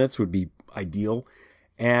 2 minutes would be ideal,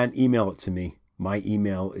 and email it to me. My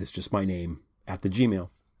email is just my name @Gmail.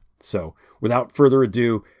 So without further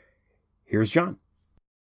ado, here's John.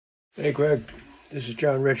 Hey, Greg. This is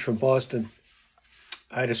John Rich from Boston.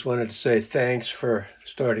 I just wanted to say thanks for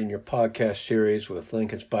starting your podcast series with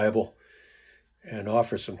Lincoln's Bible and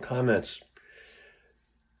offer some comments.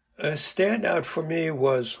 A standout for me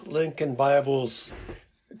was Lincoln Bible's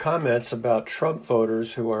comments about Trump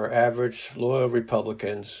voters who are average, loyal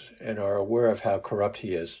Republicans and are aware of how corrupt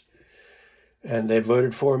he is. And they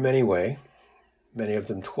voted for him anyway. many of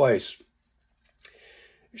them twice.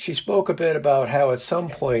 She spoke a bit about how at some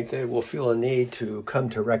point they will feel a need to come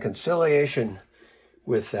to reconciliation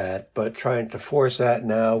with that, but trying to force that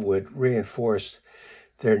now would reinforce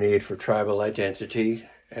their need for tribal identity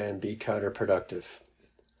and be counterproductive.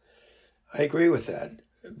 I agree with that,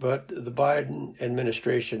 but the Biden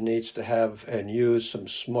administration needs to have and use some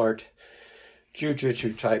smart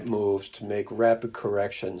jujitsu type moves to make rapid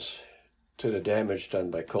corrections to the damage done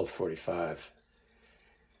by Colt 45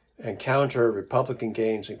 and counter Republican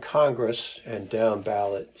gains in Congress and down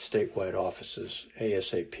ballot statewide offices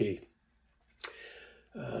ASAP.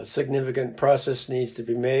 A significant process needs to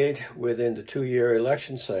be made within the 2-year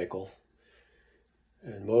election cycle.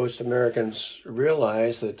 And most Americans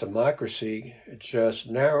realize that democracy just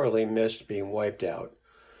narrowly missed being wiped out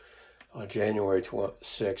on January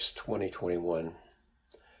 6, 2021.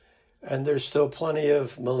 And there's still plenty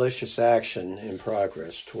of malicious action in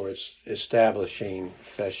progress towards establishing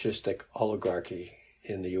fascistic oligarchy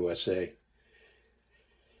in the USA.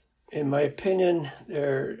 In my opinion,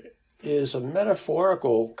 there is a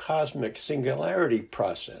metaphorical cosmic singularity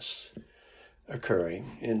process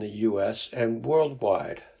occurring in the U.S. and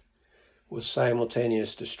worldwide with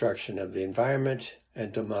simultaneous destruction of the environment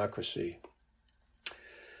and democracy.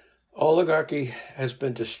 Oligarchy has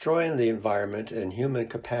been destroying the environment and human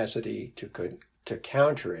capacity to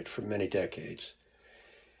counter it for many decades,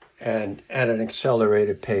 and at an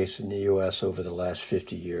accelerated pace in the U.S. over the last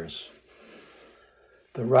 50 years.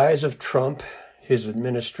 The rise of Trump, his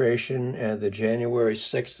administration, and the January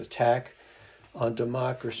 6th attack on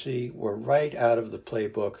democracy were right out of the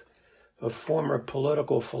playbook of former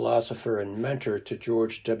political philosopher and mentor to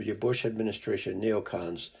George W. Bush administration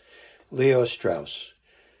neocons, Leo Strauss,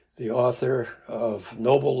 the author of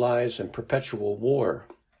Noble Lies and Perpetual War,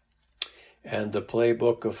 and the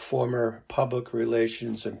playbook of former public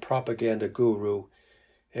relations and propaganda guru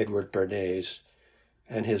Edward Bernays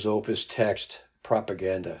and his opus text,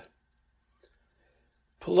 Propaganda.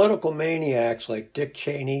 Political maniacs like Dick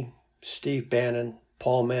Cheney, Steve Bannon,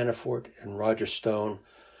 Paul Manafort, and Roger Stone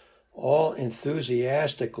all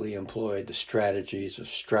enthusiastically employed the strategies of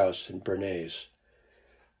Strauss and Bernays.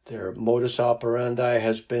 Their modus operandi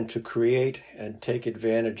has been to create and take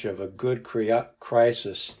advantage of a good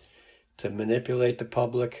crisis to manipulate the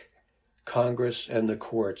public, Congress, and the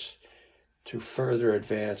courts to further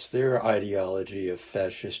advance their ideology of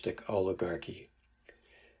fascistic oligarchy.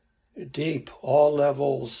 Deep, all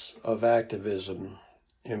levels of activism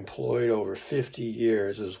employed over 50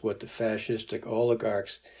 years is what the fascistic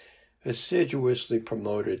oligarchs assiduously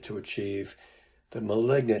promoted to achieve the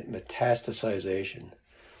malignant metastasization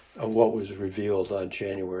of what was revealed on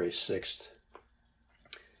January 6th.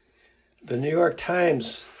 The New York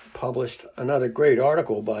Times published another great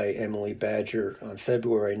article by Emily Badger on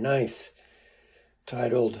February 9th,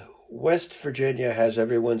 titled, "West Virginia Has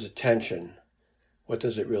Everyone's Attention. What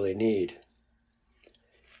Does It Really Need?"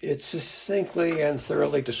 It succinctly and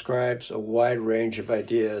thoroughly describes a wide range of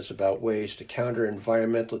ideas about ways to counter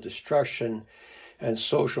environmental destruction and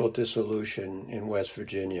social dissolution in West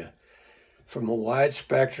Virginia, from a wide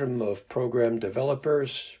spectrum of program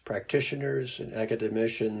developers, practitioners, and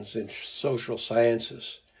academicians in social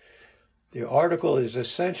sciences. The article is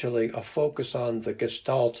essentially a focus on the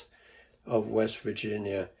gestalt of West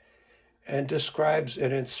Virginia and describes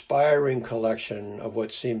an inspiring collection of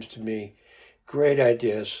what seems to me great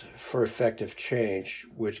ideas for effective change,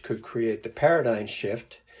 which could create the paradigm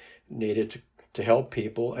shift needed to help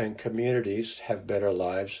people and communities have better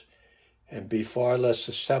lives and be far less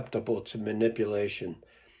susceptible to manipulation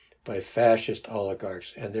by fascist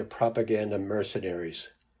oligarchs and their propaganda mercenaries.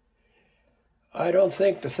 I don't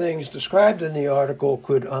think the things described in the article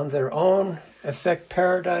could on their own affect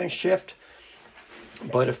paradigm shift,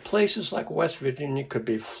 but if places like West Virginia could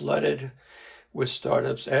be flooded with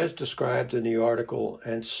startups as described in the article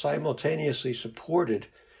and simultaneously supported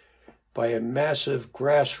by a massive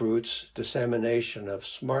grassroots dissemination of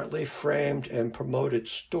smartly framed and promoted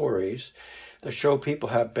stories that show people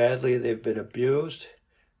how badly they've been abused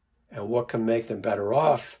and what can make them better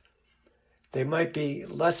off, they might be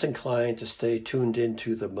less inclined to stay tuned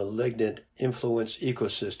into the malignant influence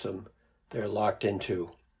ecosystem they're locked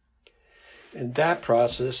into. In that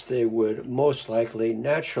process, they would most likely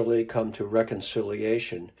naturally come to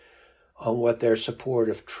reconciliation on what their support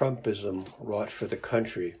of Trumpism wrought for the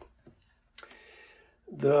country.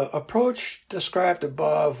 The approach described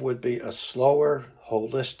above would be a slower,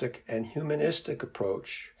 holistic, and humanistic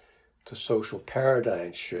approach to social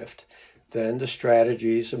paradigm shift than the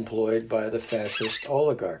strategies employed by the fascist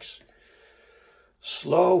oligarchs.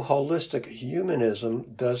 Slow, holistic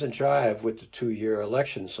humanism doesn't jive with the 2-year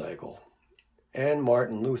election cycle. and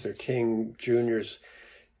Martin Luther King Jr.'s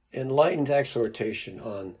enlightened exhortation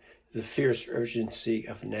on the fierce urgency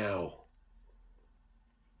of now.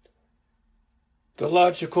 The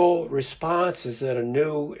logical response is that a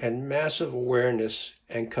new and massive awareness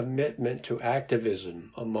and commitment to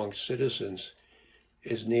activism among citizens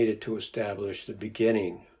is needed to establish the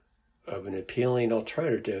beginning of an appealing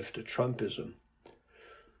alternative to Trumpism.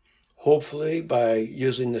 Hopefully, by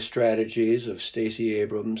using the strategies of Stacey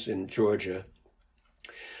Abrams in Georgia,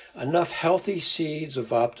 enough healthy seeds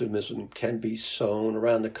of optimism can be sown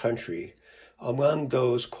around the country among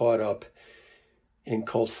those caught up in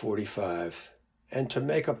Cult 45, and to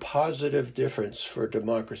make a positive difference for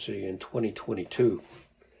democracy in 2022.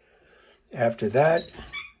 After that,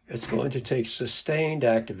 it's going to take sustained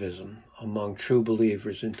activism among true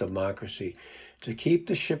believers in democracy to keep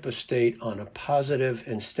the ship of state on a positive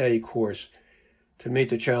and steady course to meet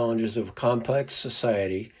the challenges of a complex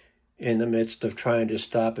society in the midst of trying to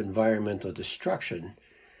stop environmental destruction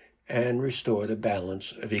and restore the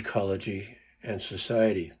balance of ecology and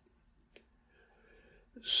society.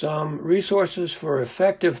 Some resources for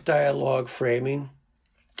effective dialogue framing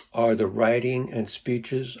are the writing and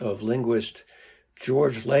speeches of linguist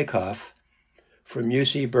George Lakoff from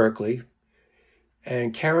UC Berkeley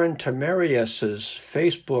and Karen Tamarius's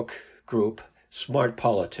Facebook group, Smart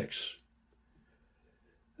Politics.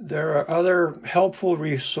 There are other helpful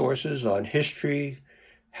resources on history,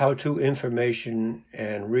 how-to information,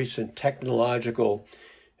 and recent technological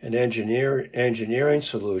and engineering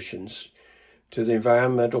solutions to the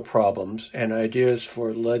environmental problems and ideas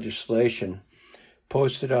for legislation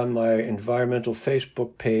posted on my environmental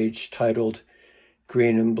Facebook page titled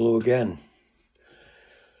Green and Blue Again.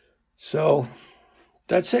 So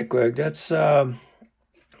that's it, Greg. Those are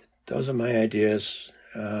my ideas.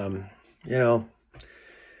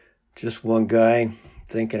 Just one guy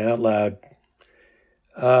thinking out loud.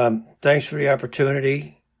 Thanks for the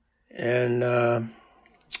opportunity, and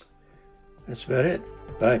that's about it.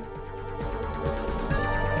 Bye.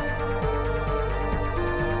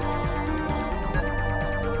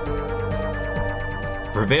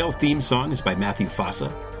 Prevail theme song is by Matthew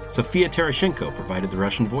Fossa. Sophia Terashenko provided the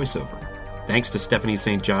Russian voiceover. Thanks to Stephanie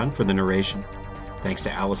St. John for the narration. Thanks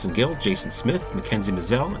to Allison Gill, Jason Smith, Mackenzie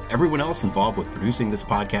Mazzell, and everyone else involved with producing this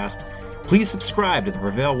podcast. Please subscribe to the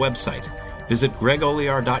Prevail website. Visit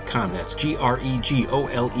gregolear.com. That's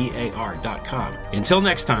GREGOLEAR.com. Until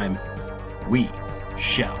next time, we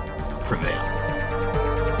shall prevail.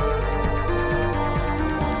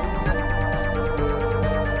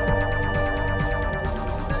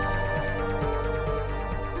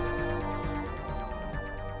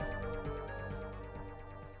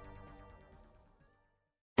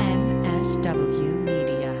 MSW